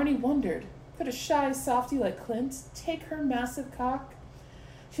 But Marnie wondered, could a shy softy like Clint take her massive cock?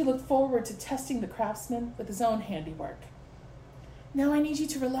 She looked forward to testing the craftsman with his own handiwork. Now I need you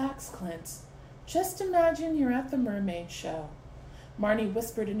to relax, Clint. Just imagine you're at the mermaid show. Marnie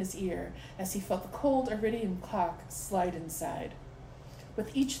whispered in his ear as he felt the cold iridium cock slide inside.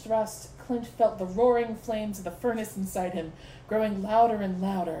 With each thrust, Clint felt the roaring flames of the furnace inside him growing louder and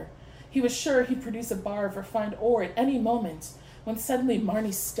louder. He was sure he'd produce a bar of refined ore at any moment, when suddenly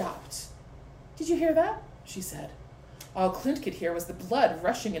Marnie stopped. "Did you hear that?" she said. All Clint could hear was the blood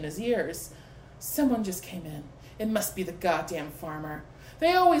rushing in his ears. Someone just came in. It must be the goddamn farmer.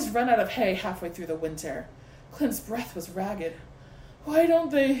 They always run out of hay halfway through the winter. Clint's breath was ragged. Why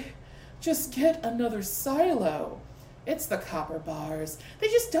don't they just get another silo? It's the copper bars. They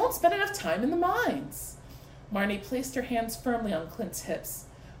just don't spend enough time in the mines. Marnie placed her hands firmly on Clint's hips.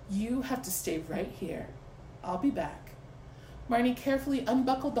 You have to stay right here. I'll be back. Marnie carefully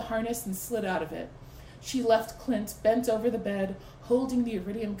unbuckled the harness and slid out of it. She left Clint bent over the bed, holding the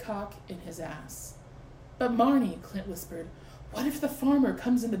iridium cock in his ass. But Marnie, Clint whispered, what if the farmer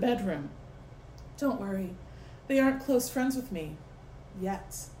comes in the bedroom? Don't worry. They aren't close friends with me.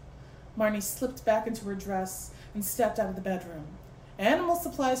 Yet. Marnie slipped back into her dress and stepped out of the bedroom. Animal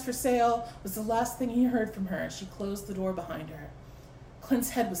supplies for sale was the last thing he heard from her as she closed the door behind her. Clint's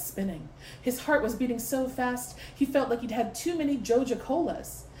head was spinning. His heart was beating so fast he felt like he'd had too many Joja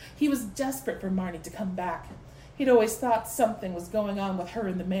Colas. He was desperate for Marnie to come back. He'd always thought something was going on with her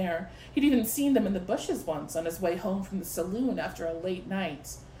and the mare. He'd even seen them in the bushes once on his way home from the saloon after a late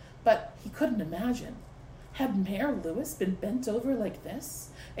night. But he couldn't imagine. Had Mayor Lewis been bent over like this,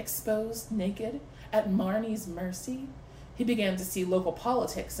 exposed, naked, at Marnie's mercy? He began to see local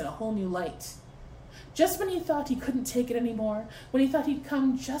politics in a whole new light. Just when he thought he couldn't take it anymore, when he thought he'd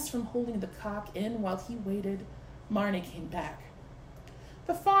come just from holding the cock in while he waited, Marnie came back.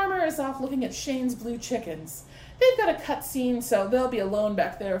 The farmer is off looking at Shane's blue chickens. They've got a cut scene, so they'll be alone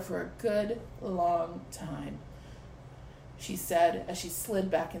back there for a good long time, she said as she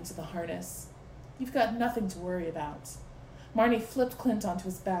slid back into the harness. You've got nothing to worry about. Marnie flipped Clint onto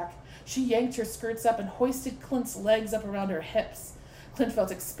his back. She yanked her skirts up and hoisted Clint's legs up around her hips. Clint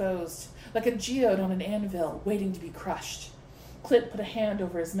felt exposed, like a geode on an anvil, waiting to be crushed. Clint put a hand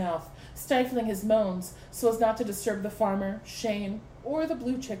over his mouth, stifling his moans so as not to disturb the farmer, Shane, or the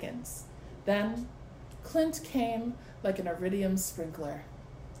blue chickens. Then Clint came like an iridium sprinkler.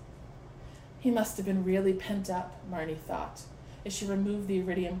 He must have been really pent up, Marnie thought, as she removed the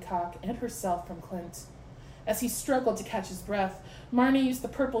iridium cock and herself from Clint. As he struggled to catch his breath, Marnie used the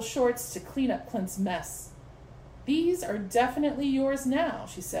purple shorts to clean up Clint's mess. These are definitely yours now,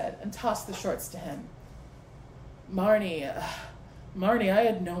 she said, and tossed the shorts to him. Marnie, I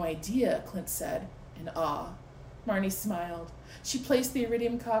had no idea, Clint said, in awe. Marnie smiled. She placed the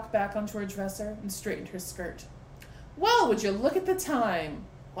iridium cock back onto her dresser and straightened her skirt. Well, would you look at the time?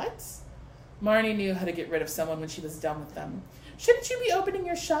 What? Marnie knew how to get rid of someone when she was done with them. Shouldn't you be opening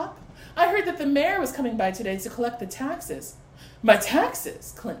your shop? I heard that the mayor was coming by today to collect the taxes. My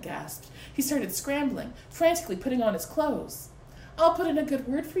taxes? Clint gasped. He started scrambling, frantically putting on his clothes. I'll put in a good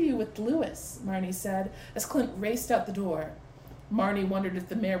word for you with Lewis, Marnie said, as Clint raced out the door. Marnie wondered if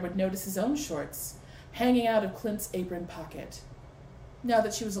the mayor would notice his own shorts, hanging out of Clint's apron pocket. Now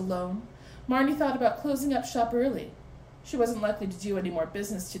that she was alone, Marnie thought about closing up shop early. She wasn't likely to do any more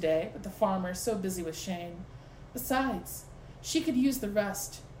business today, with the farmer so busy with Shane. Besides, she could use the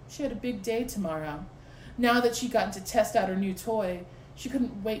rest. She had a big day tomorrow. Now that she'd gotten to test out her new toy, she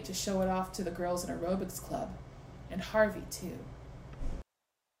couldn't wait to show it off to the girls in aerobics club. And Harvey, too.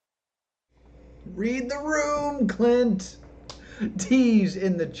 Read the room, Clint. Tease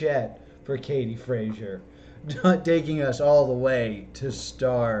in the chat for Katie Frazier, taking us all the way to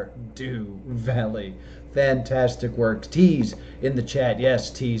Stardew Valley. Fantastic work. Tease in the chat. Yes,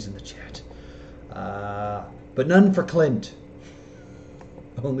 tease in the chat. But none for Clint.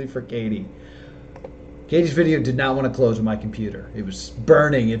 Only for Katie. Katie's video did not want to close on my computer. It was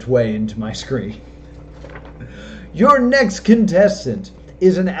burning its way into my screen. Your next contestant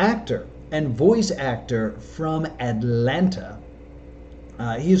is an actor and voice actor from Atlanta.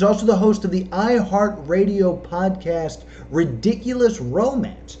 He is also the host of the iHeartRadio podcast Ridiculous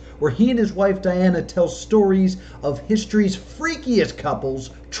Romance, where he and his wife Diana tell stories of history's freakiest couples,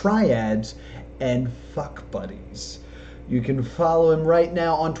 triads, and fuck buddies. You can follow him right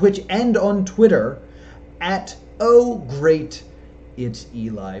now on Twitch and on Twitter at Oh Great It's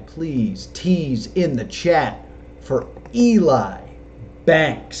Eli. Please tease in the chat for Eli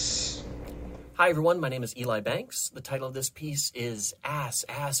Banks. Hi everyone, my name is Eli Banks. The title of this piece is Ass,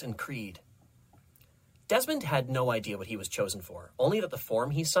 and Creed. Desmond had no idea what he was chosen for, only that the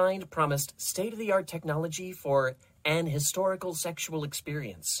form he signed promised state-of-the-art technology for an historical sexual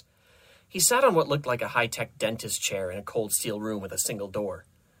experience. He sat on what looked like a high-tech dentist chair in a cold steel room with a single door.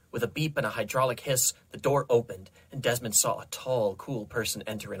 With a beep and a hydraulic hiss, the door opened, and Desmond saw a tall, cool person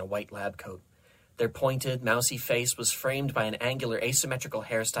enter in a white lab coat. Their pointed, mousy face was framed by an angular, asymmetrical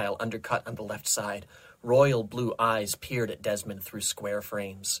hairstyle undercut on the left side. Royal blue eyes peered at Desmond through square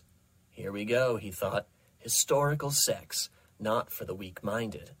frames. Here we go, he thought. Historical sex, not for the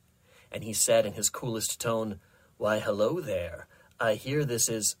weak-minded. And he said in his coolest tone, "Why, hello there. I hear this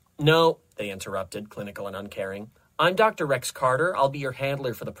is..." "No," they interrupted, clinical and uncaring. "I'm Dr. Rex Carter. I'll be your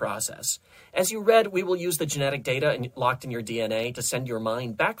handler for the process. As you read, we will use the genetic data locked in your DNA to send your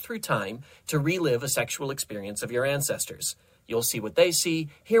mind back through time to relive a sexual experience of your ancestors. You'll see what they see,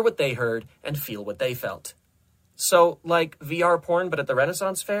 hear what they heard, and feel what they felt." "So, like VR porn, but at the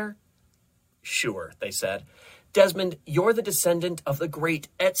Renaissance Fair?" "Sure," they said. "Desmond, you're the descendant of the great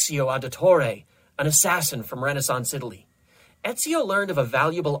Ezio Auditore, an assassin from Renaissance Italy. Ezio learned of a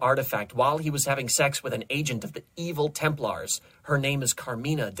valuable artifact while he was having sex with an agent of the evil Templars. Her name is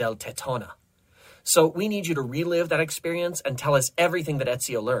Carmina del Tetona. So we need you to relive that experience and tell us everything that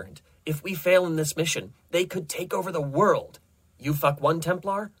Ezio learned. If we fail in this mission, they could take over the world. You fuck one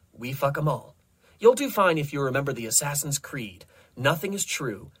Templar, we fuck 'em all. You'll do fine if you remember the Assassin's Creed. Nothing is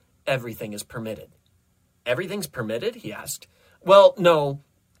true. Everything is permitted." "Everything's permitted?" he asked. "Well, no.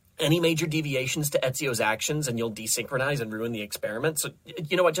 Any major deviations to Ezio's actions and you'll desynchronize and ruin the experiment. So,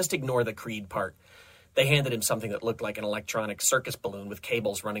 you know what, just ignore the Creed part." They handed him something that looked like an electronic circus balloon with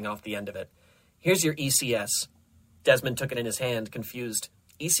cables running off the end of it. "Here's your ECS." Desmond took it in his hand, confused.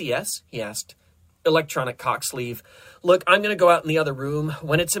 "ECS?" he asked. "Electronic cock sleeve. Look, I'm going to go out in the other room.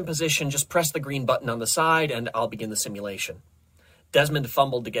 When it's in position, just press the green button on the side and I'll begin the simulation." Desmond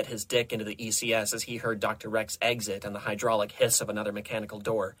fumbled to get his dick into the ECS as he heard Dr. Rex exit and the hydraulic hiss of another mechanical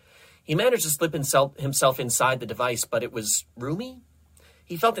door. He managed to slip himself inside the device, but it was roomy?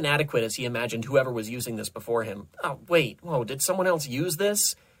 He felt inadequate as he imagined whoever was using this before him. "Oh, wait, whoa, did someone else use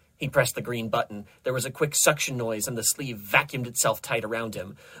this?" He pressed the green button. There was a quick suction noise and the sleeve vacuumed itself tight around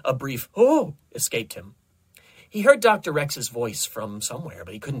him. A brief, "Oh!" escaped him. He heard Dr. Rex's voice from somewhere,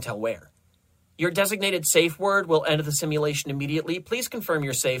 but he couldn't tell where. "Your designated safe word will enter the simulation immediately. Please confirm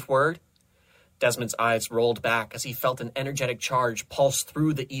your safe word." Desmond's eyes rolled back as he felt an energetic charge pulse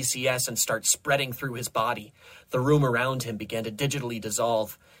through the ECS and start spreading through his body. The room around him began to digitally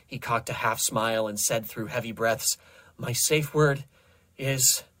dissolve. He cocked a half smile and said through heavy breaths, "My safe word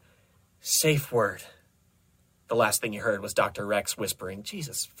is safe word." The last thing he heard was Dr. Rex whispering,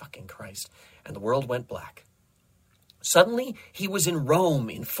 "Jesus fucking Christ," and the world went black. Suddenly, he was in Rome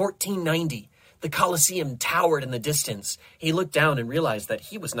in 1490. The Colosseum towered in the distance. He looked down and realized that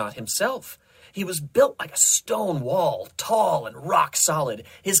he was not himself. He was built like a stone wall, tall and rock solid.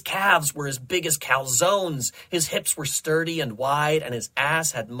 His calves were as big as calzones. His hips were sturdy and wide, and his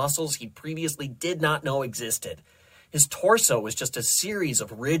ass had muscles he previously did not know existed. His torso was just a series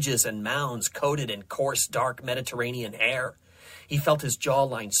of ridges and mounds coated in coarse, dark Mediterranean hair. He felt his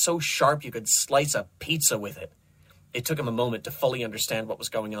jawline so sharp you could slice a pizza with it. It took him a moment to fully understand what was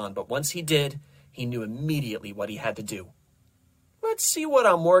going on, but once he did, he knew immediately what he had to do. "Let's see what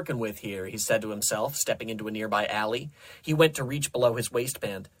I'm working with here," he said to himself, stepping into a nearby alley. He went to reach below his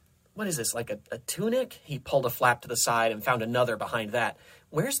waistband. "What is this, like a tunic?" He pulled a flap to the side and found another behind that.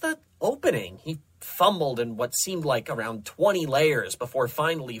 "Where's the opening?" He fumbled in what seemed like around 20 layers before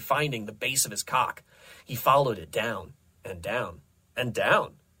finally finding the base of his cock. He followed it down and down and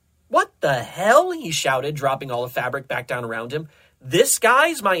down. "What the hell?" he shouted, dropping all the fabric back down around him. "This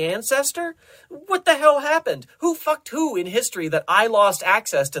guy's my ancestor? What the hell happened? Who fucked who in history that I lost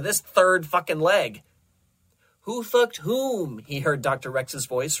access to this third fucking leg?" "Who fucked whom?" he heard Dr. Rex's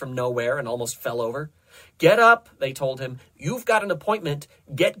voice from nowhere and almost fell over. "Get up," they told him. "You've got an appointment.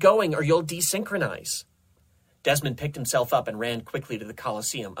 Get going or you'll desynchronize." Desmond picked himself up and ran quickly to the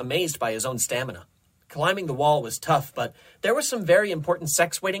Colosseum, amazed by his own stamina. Climbing the wall was tough, but there was some very important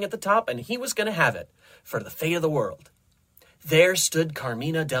sex waiting at the top, and he was going to have it, for the fate of the world. There stood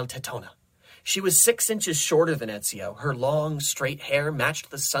Carmina del Tetona. She was 6 inches shorter than Ezio. Her long, straight hair matched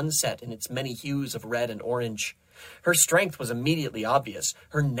the sunset in its many hues of red and orange. Her strength was immediately obvious.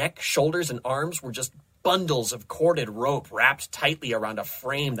 Her neck, shoulders, and arms were just bundles of corded rope wrapped tightly around a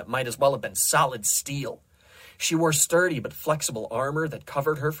frame that might as well have been solid steel. She wore sturdy but flexible armor that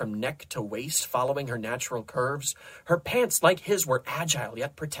covered her from neck to waist, following her natural curves. Her pants, like his, were agile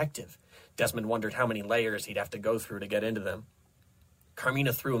yet protective. Desmond wondered how many layers he'd have to go through to get into them.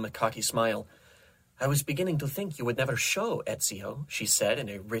 Carmina threw him a cocky smile. "I was beginning to think you would never show, Ezio," she said in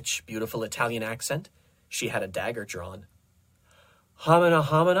a rich, beautiful Italian accent. She had a dagger drawn. "Homina,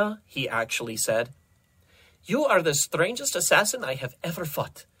 homina," he actually said. "You are the strangest assassin I have ever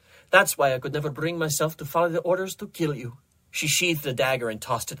fought. That's why I could never bring myself to follow the orders to kill you." She sheathed the dagger and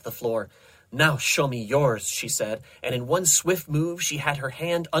tossed it to the floor. "Now show me yours," she said, and in one swift move she had her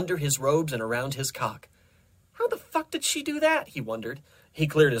hand under his robes and around his cock. How the fuck did she do that? He wondered. He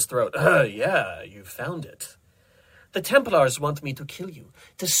cleared his throat. Yeah, you found it." "The Templars want me to kill you,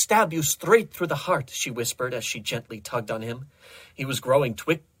 to stab you straight through the heart," she whispered as she gently tugged on him. He was growing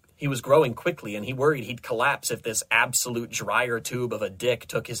quickly, and he worried he'd collapse if this absolute dryer tube of a dick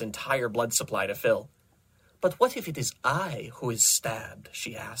took his entire blood supply to fill. "But what if it is I who is stabbed?"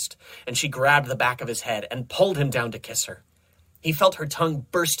 she asked, and she grabbed the back of his head and pulled him down to kiss her. He felt her tongue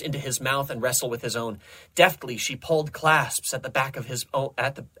burst into his mouth and wrestle with his own. Deftly, she pulled clasps at the back of his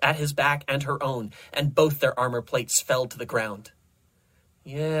at his back and her own, and both their armor plates fell to the ground.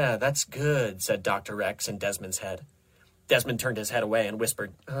 "Yeah, that's good," said Dr. Rex in Desmond's head. Desmond turned his head away and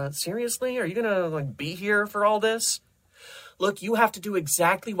whispered, "Seriously? Are you gonna, be here for all this?" "Look, you have to do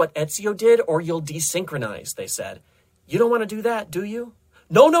exactly what Ezio did or you'll desynchronize," they said. "You don't want to do that, do you?"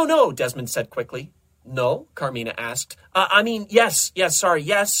 No, Desmond said quickly. "No?" Carmina asked. Yes.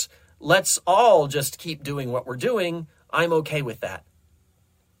 Let's all just keep doing what we're doing. I'm okay with that."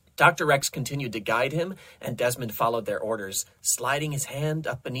 Dr. Rex continued to guide him, and Desmond followed their orders, sliding his hand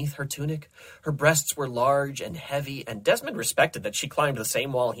up beneath her tunic. Her breasts were large and heavy, and Desmond respected that she climbed the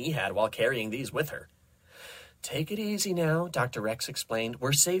same wall he had while carrying these with her. "Take it easy now," Dr. Rex explained.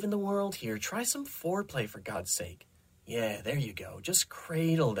 "We're saving the world here. Try some foreplay, for God's sake. Yeah, there you go. Just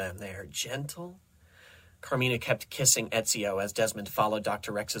cradle them there, gentle." Carmina kept kissing Ezio as Desmond followed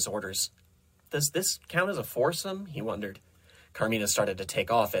Dr. Rex's orders. "Does this count as a foursome?" he wondered. Carmina started to take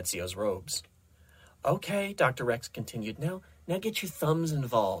off Ezio's robes. "Okay," Dr. Rex continued. Now get your thumbs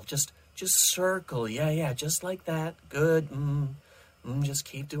involved. Just circle. Yeah, just like that. Good. Just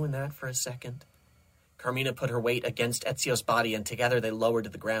keep doing that for a second." Carmina put her weight against Ezio's body, and together they lowered to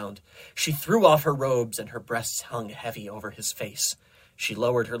the ground. She threw off her robes, and her breasts hung heavy over his face. She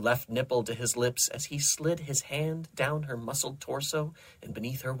lowered her left nipple to his lips as he slid his hand down her muscled torso and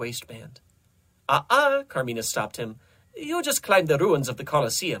beneath her waistband. Carmina stopped him. "You just climbed the ruins of the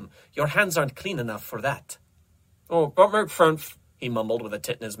Colosseum. Your hands aren't clean enough for that." "Oh, don't make sense," he mumbled with a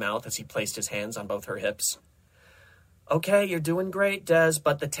tit in his mouth as he placed his hands on both her hips. "Okay, you're doing great, Des,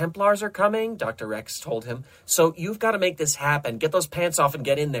 but the Templars are coming," Dr. Rex told him. "So you've got to make this happen. Get those pants off and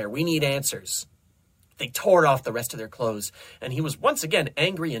get in there. We need answers." They tore off the rest of their clothes, and he was once again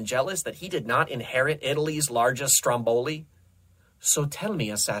angry and jealous that he did not inherit Italy's largest Stromboli. "So tell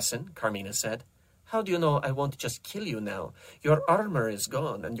me, assassin," Carmina said, "how do you know I won't just kill you now? Your armor is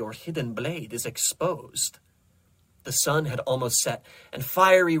gone, and your hidden blade is exposed." The sun had almost set, and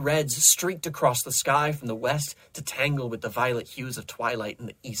fiery reds streaked across the sky from the west to tangle with the violet hues of twilight in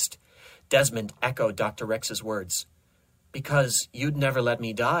the east. Desmond echoed Dr. Rex's words. "Because you'd never let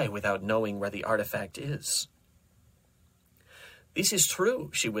me die without knowing where the artifact is." "This is true,"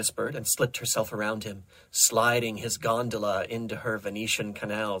 she whispered and slipped herself around him, sliding his gondola into her Venetian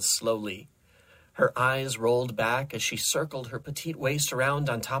canals slowly. Her eyes rolled back as she circled her petite waist around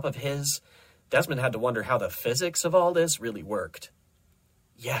on top of his. Desmond had to wonder how the physics of all this really worked.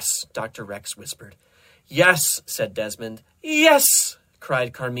 "Yes," Dr. Rex whispered. "Yes," said Desmond. "Yes,"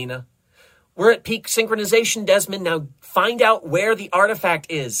 cried Carmina. "We're at peak synchronization, Desmond. Now find out where the artifact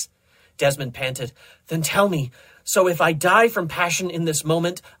is." Desmond panted. "Then tell me, so if I die from passion in this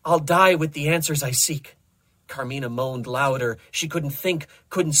moment, I'll die with the answers I seek." Carmina moaned louder. She couldn't think,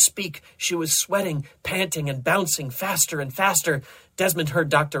 couldn't speak. She was sweating, panting, and bouncing faster and faster. Desmond heard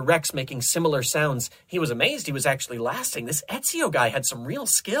Dr. Rex making similar sounds. He was amazed he was actually lasting. This Ezio guy had some real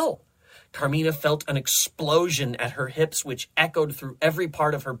skill. Carmina felt an explosion at her hips, which echoed through every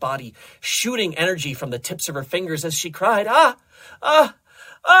part of her body, shooting energy from the tips of her fingers as she cried,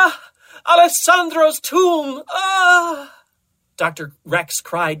 Alessandro's tomb! Dr. Rex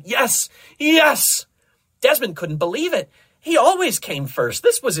cried, Yes! Desmond couldn't believe it. He always came first.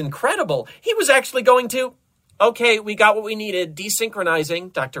 This was incredible. He was actually going to... "Okay, we got what we needed.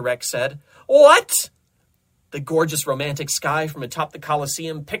 Desynchronizing," Dr. Rex said. "What?" The gorgeous romantic sky from atop the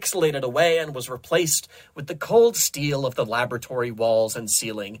Colosseum pixelated away and was replaced with the cold steel of the laboratory walls and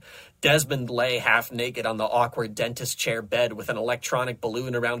ceiling. Desmond lay half naked on the awkward dentist chair bed with an electronic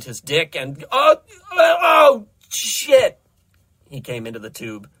balloon around his dick and... Oh, shit! He came into the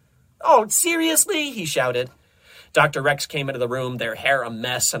tube. Oh, seriously? He shouted. Dr. Rex came into the room, their hair a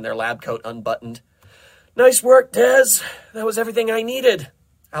mess and their lab coat unbuttoned. Nice work, Des. That was everything I needed.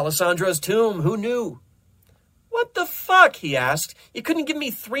 Alessandro's tomb, who knew? What the fuck? He asked. You couldn't give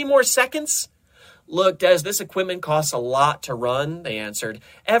me 3 more seconds? Look, Des, this equipment costs a lot to run, they answered.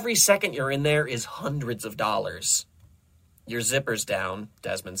 Every second you're in there is hundreds of dollars. Your zipper's down,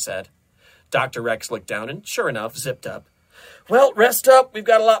 Desmond said. Dr. Rex looked down and, sure enough, zipped up. Well, rest up. We've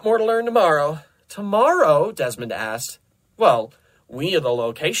got a lot more to learn tomorrow. Tomorrow? Desmond asked. Well, we are the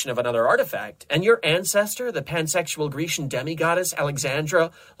location of another artifact, and your ancestor, the pansexual Grecian demigoddess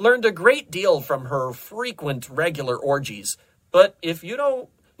Alexandra, learned a great deal from her frequent regular orgies. But if you don't...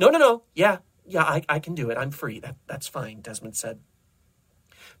 No. Yeah, I can do it. I'm free. That's fine, Desmond said.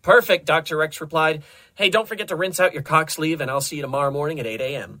 Perfect, Dr. Rex replied. Hey, don't forget to rinse out your cock sleeve, and I'll see you tomorrow morning at 8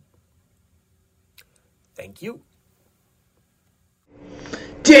 a.m. Thank you.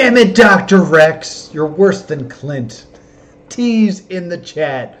 Damn it, Dr. Rex. You're worse than Clint. Tease in the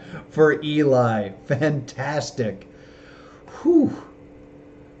chat for Eli. Fantastic. Whew.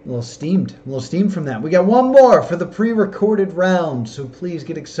 A little steamed from that. We got one more for the pre-recorded round, so please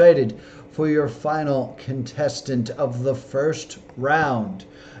get excited for your final contestant of the first round.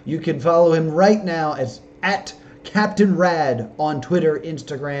 You can follow him right now as at Captain Rad on Twitter,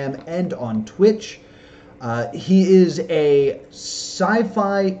 Instagram, and on Twitch. He is a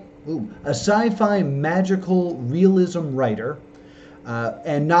sci-fi magical realism writer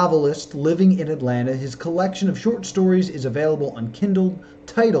and novelist living in Atlanta. His collection of short stories is available on Kindle,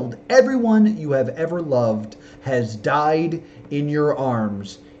 titled Everyone You Have Ever Loved Has Died in Your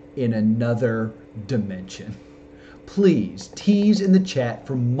Arms in Another Dimension. Please tease in the chat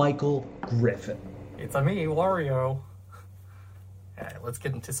from Michael Griffin. It's me, Wario. Alright, let's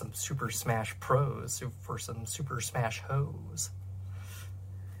get into some Super Smash Pros for some Super Smash Hoes.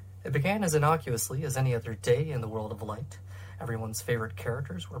 It began as innocuously as any other day in the world of light. Everyone's favorite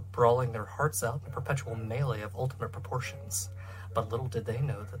characters were brawling their hearts out in a perpetual melee of ultimate proportions. But little did they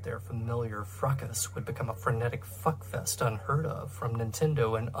know that their familiar fracas would become a frenetic fuckfest unheard of from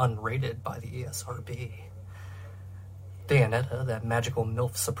Nintendo and unrated by the ESRB. Bayonetta, that magical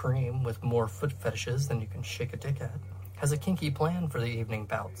MILF supreme with more foot fetishes than you can shake a dick at, has a kinky plan for the evening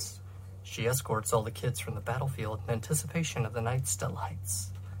bouts. She escorts all the kids from the battlefield in anticipation of the night's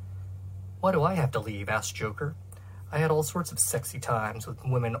delights. Why do I have to leave? Asked Joker. I had all sorts of sexy times with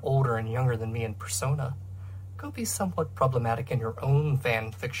women older and younger than me in Persona. Go be somewhat problematic in your own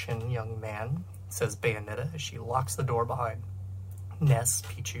fan fiction, young man, says Bayonetta as she locks the door behind Ness,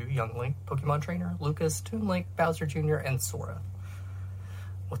 Pichu, Young Link, Pokemon Trainer, Lucas, Toon Link, Bowser Jr., and Sora.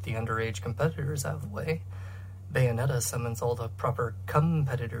 With the underage competitors out of the way, Bayonetta summons all the proper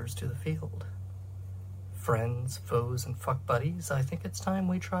competitors to the field. Friends, foes, and fuck buddies, I think it's time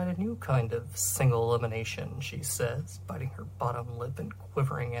we tried a new kind of single elimination, she says, biting her bottom lip in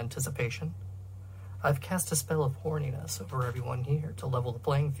quivering anticipation. I've cast a spell of horniness over everyone here to level the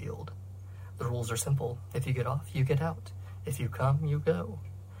playing field. The rules are simple. If you get off, you get out. If you come, you go.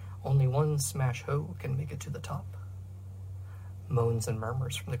 Only one Smash Ho can make it to the top. Moans and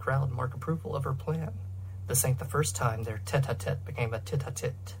murmurs from the crowd mark approval of her plan. This ain't the first time their tete-a-tete became a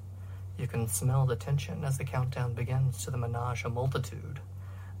tit-a-tit. You can smell the tension as the countdown begins to the menage a multitude.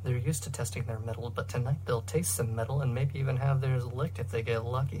 They're used to testing their mettle, but tonight they'll taste some metal and maybe even have theirs licked if they get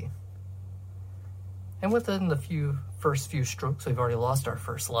lucky. And within the first few strokes, we've already lost our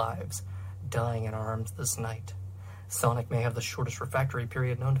first lives, dying in our arms this night. Sonic may have the shortest refractory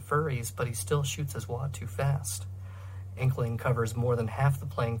period known to furries, but he still shoots his wad too fast. Inkling covers more than half the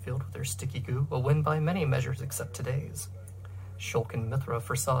playing field with their sticky goo, a win by many measures except today's. Shulk and Mithra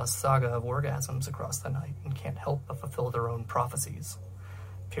foresaw a saga of orgasms across the night and can't help but fulfill their own prophecies.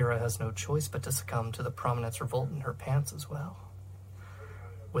 Pyrrha has no choice but to succumb to the prominence revolt in her pants as well.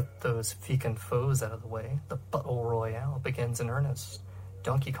 With those fecund foes out of the way, the Battle Royale begins in earnest.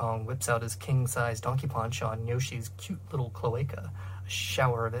 Donkey Kong whips out his king-size donkey punch on Yoshi's cute little cloaca, a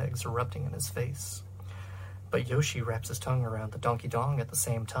shower of eggs erupting in his face. But Yoshi wraps his tongue around the Donkey Dong at the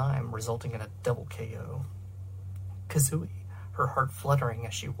same time, resulting in a double KO. Kazooie, her heart fluttering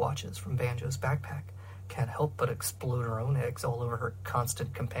as she watches from Banjo's backpack, can't help but explode her own eggs all over her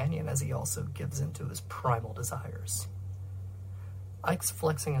constant companion as he also gives in to his primal desires. Ike's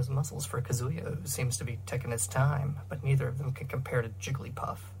flexing his muscles for Kazuya, who seems to be taking his time, but neither of them can compare to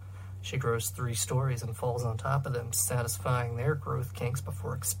Jigglypuff. She grows 3 stories and falls on top of them, satisfying their growth kinks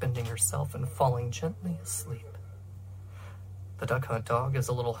before expending herself and falling gently asleep. The Duck Hunt dog gives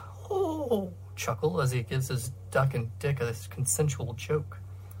a little "oh" chuckle as he gives his duck and Dick a consensual joke.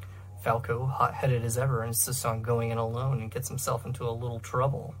 Falco, hot-headed as ever, insists on going in alone and gets himself into a little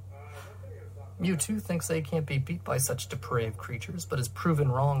trouble. Mewtwo thinks they can't be beat by such depraved creatures, but is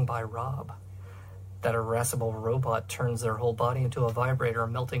proven wrong by Rob. That irascible robot turns their whole body into a vibrator,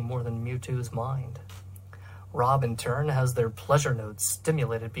 melting more than Mewtwo's mind. Rob, in turn, has their pleasure nodes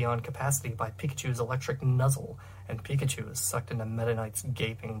stimulated beyond capacity by Pikachu's electric nuzzle, and Pikachu is sucked into Meta Knight's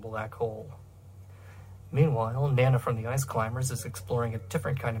gaping black hole. Meanwhile, Nana from the Ice Climbers is exploring a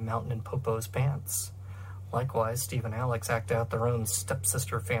different kind of mountain in Popo's pants. Likewise, Steve and Alex act out their own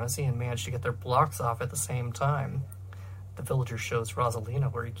stepsister fantasy and manage to get their blocks off at the same time. The villager shows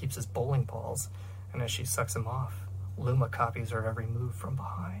Rosalina where he keeps his bowling balls, and as she sucks him off, Luma copies her every move from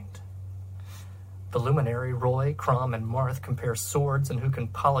behind. The Luminary, Roy, Crom, and Marth compare swords and who can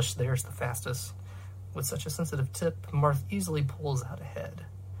polish theirs the fastest. With such a sensitive tip, Marth easily pulls out ahead.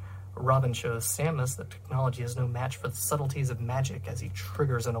 Robin shows Samus that technology is no match for the subtleties of magic as he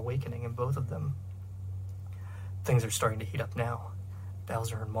triggers an awakening in both of them. Things are starting to heat up now.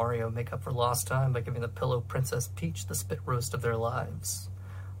 Bowser and Mario make up for lost time by giving the Pillow Princess Peach the spit roast of their lives.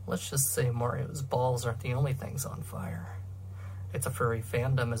 Let's just say Mario's balls aren't the only things on fire. It's a furry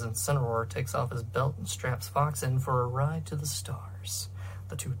fandom as Incineroar takes off his belt and straps Fox in for a ride to the stars.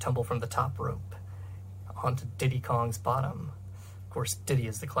 The two tumble from the top rope onto Diddy Kong's bottom. Of course, Diddy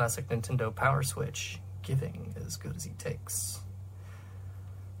is the classic Nintendo power switch, giving as good as he takes.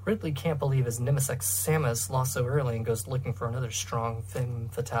 Ridley can't believe his Nemesis Samus lost so early and goes looking for another strong femme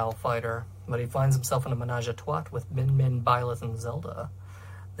fatale fighter, but he finds himself in a menage a trois with Min Min, Byleth, and Zelda.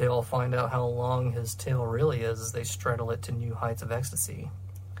 They all find out how long his tail really is as they straddle it to new heights of ecstasy.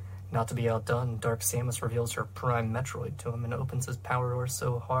 Not to be outdone, Dark Samus reveals her prime Metroid to him and opens his power door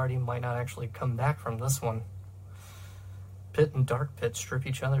so hard he might not actually come back from this one. Pit and Dark Pit strip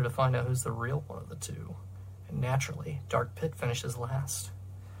each other to find out who's the real one of the two. And naturally, Dark Pit finishes last.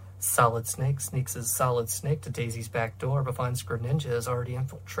 Solid Snake sneaks his Solid Snake to Daisy's back door but finds Greninja has already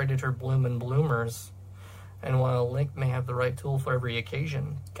infiltrated her Bloomin' Bloomers. And while Link may have the right tool for every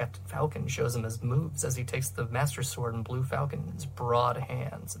occasion, Captain Falcon shows him his moves as he takes the Master Sword and Blue Falcon in his broad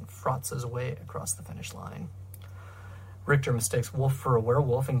hands and frots his way across the finish line. Richter mistakes Wolf for a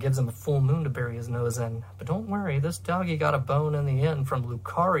werewolf and gives him a full moon to bury his nose in. But don't worry, this doggy got a bone in the end from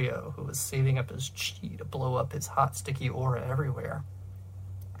Lucario, who was saving up his chi to blow up his hot, sticky aura everywhere.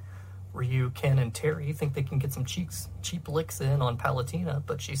 Ryu, Ken, and Terry think they can get some cheap licks in on Palutena,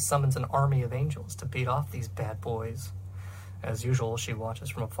 but she summons an army of angels to beat off these bad boys. As usual, she watches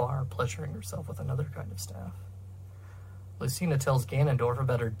from afar, pleasuring herself with another kind of staff. Lucina tells Ganondorf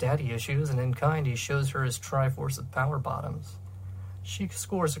about her daddy issues, and in kind he shows her his Triforce of Power Bottoms. She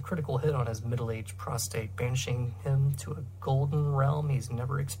scores a critical hit on his middle-aged prostate, banishing him to a golden realm he's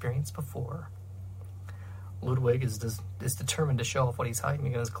never experienced before. Ludwig is determined to show off what he's hiding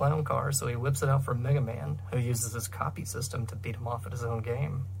in his clown car, so he whips it out for Mega Man, who uses his copy system to beat him off at his own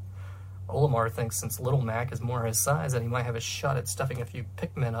game. Olimar thinks since Little Mac is more his size that he might have a shot at stuffing a few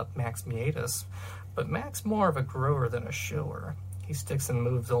Pikmin up Max Mietus, but Mac's more of a grower than a shower. He sticks and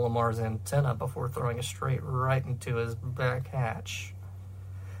moves Olimar's antenna before throwing it straight right into his back hatch.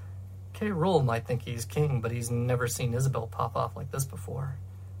 K. Rool might think he's king, but he's never seen Isabelle pop off like this before.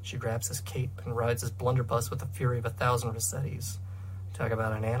 She grabs his cape and rides his blunderbuss with the fury of 1,000 Rossettis. Talk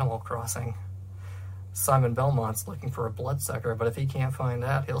about an Animal Crossing. Simon Belmont's looking for a bloodsucker, but if he can't find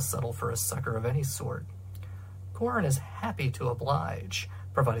that, he'll settle for a sucker of any sort. Corrin is happy to oblige,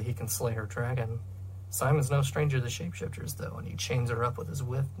 provided he can slay her dragon. Simon's no stranger to shapeshifters, though, and he chains her up with his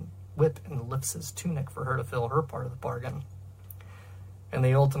whip and lifts his tunic for her to fill her part of the bargain. And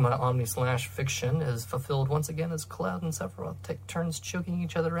the ultimate Omni-Slash fiction is fulfilled once again as Cloud and Sephiroth take turns choking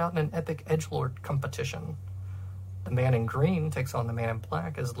each other out in an epic edgelord competition. The man in green takes on the man in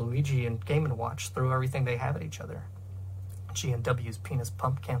black as Luigi and Game & Watch throw everything they have at each other. G&W's penis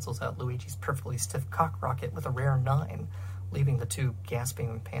pump cancels out Luigi's perfectly stiff cock rocket with a rare 9, leaving the two gasping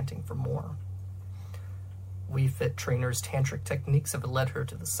and panting for more. Wii Fit Trainer's tantric techniques have led her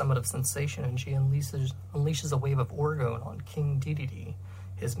to the summit of sensation, and she unleashes a wave of orgone on King Dedede,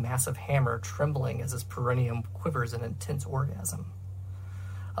 his massive hammer trembling as his perineum quivers in intense orgasm.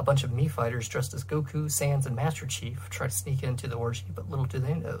 A bunch of Mii fighters dressed as Goku, Sans, and Master Chief try to sneak into the orgy, but little do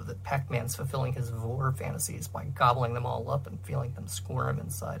they know that Pac-Man's fulfilling his vor fantasies by gobbling them all up and feeling them squirm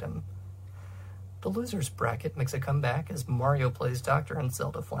inside him. The losers bracket makes a comeback as Mario plays Doctor and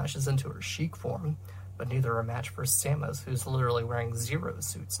Zelda flashes into her Sheik form, but neither are a match for Samus, who's literally wearing 0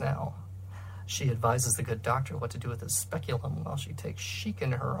 suits now. She advises the good doctor what to do with his speculum while she takes Sheik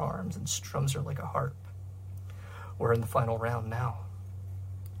into her arms and strums her like a harp. We're in the final round now.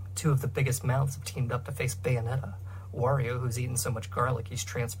 2 of the biggest mouths have teamed up to face Bayonetta. Wario, who's eaten so much garlic he's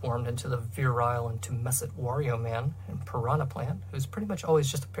transformed into the virile and tumescent Wario Man, and Piranha Plant, who's pretty much always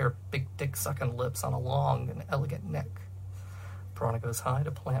just a pair of big dick-sucking lips on a long and elegant neck. Piranha goes high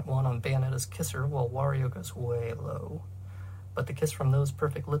to plant one on Bayonetta's kisser, while Wario goes way low. But the kiss from those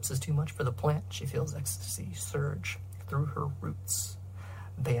perfect lips is too much for the plant. She feels ecstasy surge through her roots.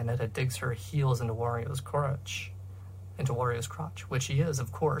 Bayonetta digs her heels into Wario's crotch, which he is,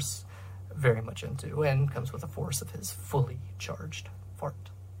 of course, very much into, and comes with the force of his fully charged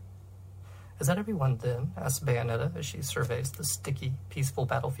fart. Is that everyone then? Asks Bayonetta as she surveys the sticky, peaceful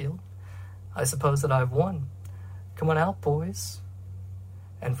battlefield. I suppose that I've won. Come on out, boys.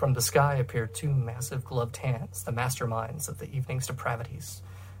 And from the sky appear 2 massive gloved hands, the masterminds of the evening's depravities.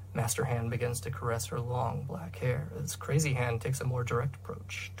 Master Hand begins to caress her long black hair as Crazy Hand takes a more direct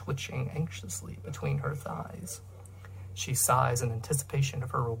approach, twitching anxiously between her thighs. She sighs in anticipation of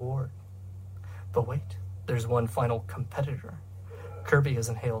her reward. But wait, there's one final competitor. Kirby has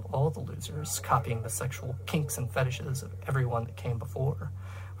inhaled all the losers, copying the sexual kinks and fetishes of everyone that came before.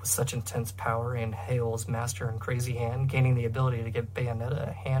 With such intense power, he inhales Master and Crazy Hand, gaining the ability to give Bayonetta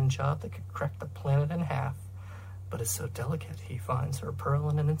a hand job that could crack the planet in half. But is so delicate, he finds her pearl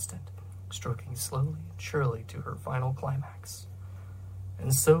in an instant, stroking slowly and surely to her final climax.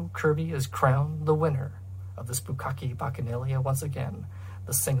 And so Kirby is crowned the winner of the Spukaki Bacchanalia once again,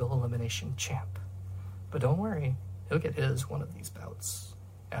 the single elimination champ. But don't worry, he'll get his one of these bouts.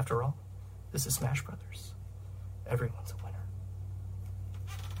 After all, this is Smash Brothers. Everyone's a winner.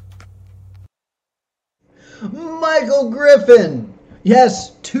 Michael Griffin!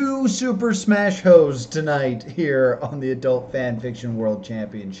 Yes, 2 Super Smash Hoes tonight here on the Adult Fan Fiction World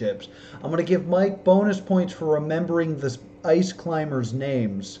Championships. I'm going to give Mike bonus points for remembering the Ice Climbers'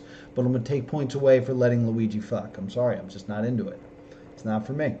 names, but I'm going to take points away for letting Luigi fuck. I'm sorry, I'm just not into it. It's not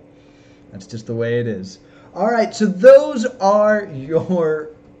for me. That's just the way it is. All right, so those are your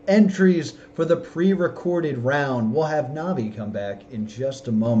entries for the pre-recorded round. We'll have Navi come back in just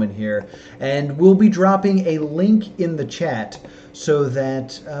a moment here, and we'll be dropping a link in the chat so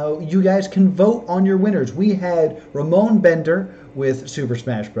that you guys can vote on your winners. We had Ramon Bender with Super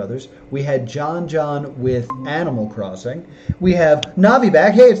Smash Brothers. We had John with Animal Crossing. We have Navi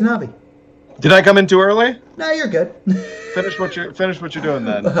back. Hey, it's Navi. Did I come in too early? No, you're good. Finish what you're doing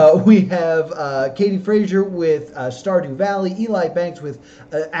then. We have Katie Frazier with Stardew Valley, Eli Banks with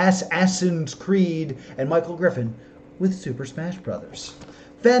Assassin's Creed, and Michael Griffin with Super Smash Brothers.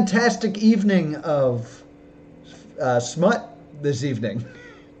 Fantastic evening of smut this evening.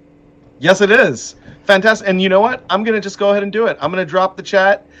 Yes, it is. Fantastic. And you know what? I'm going to just go ahead and do it. I'm going to drop the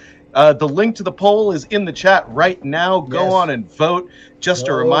chat. The link to the poll is in the chat right now. Go on and vote. Just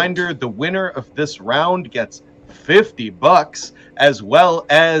a reminder, the winner of this round gets $50 as well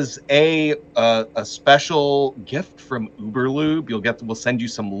as a special gift from Uberlube. We'll send you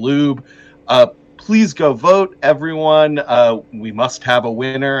some lube. Please go vote, everyone. We must have a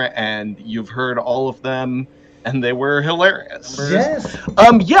winner, and you've heard all of them, and they were hilarious. Yes.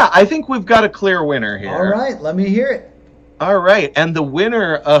 Yeah, I think we've got a clear winner here. All right, let me hear it. All right, and the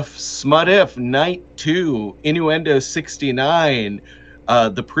winner of Smut If Night 2, Innuendo 69,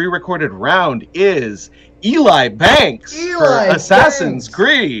 the pre-recorded round is Eli Banks for Assassin's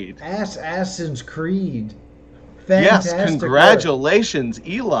Creed. Assassin's Creed. Fantastic. Yes, congratulations,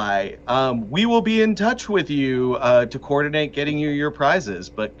 Eli. We will be in touch with you to coordinate getting you your prizes,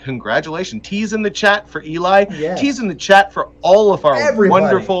 but congratulations. T's in the chat for Eli. Yes. T's in the chat for all of our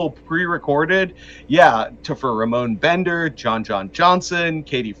wonderful pre-recorded. Yeah, for Ramon Bender, John Johnson,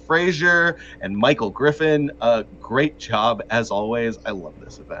 Katie Frazier, and Michael Griffin. Great job, as always. I love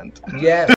this event. Yes.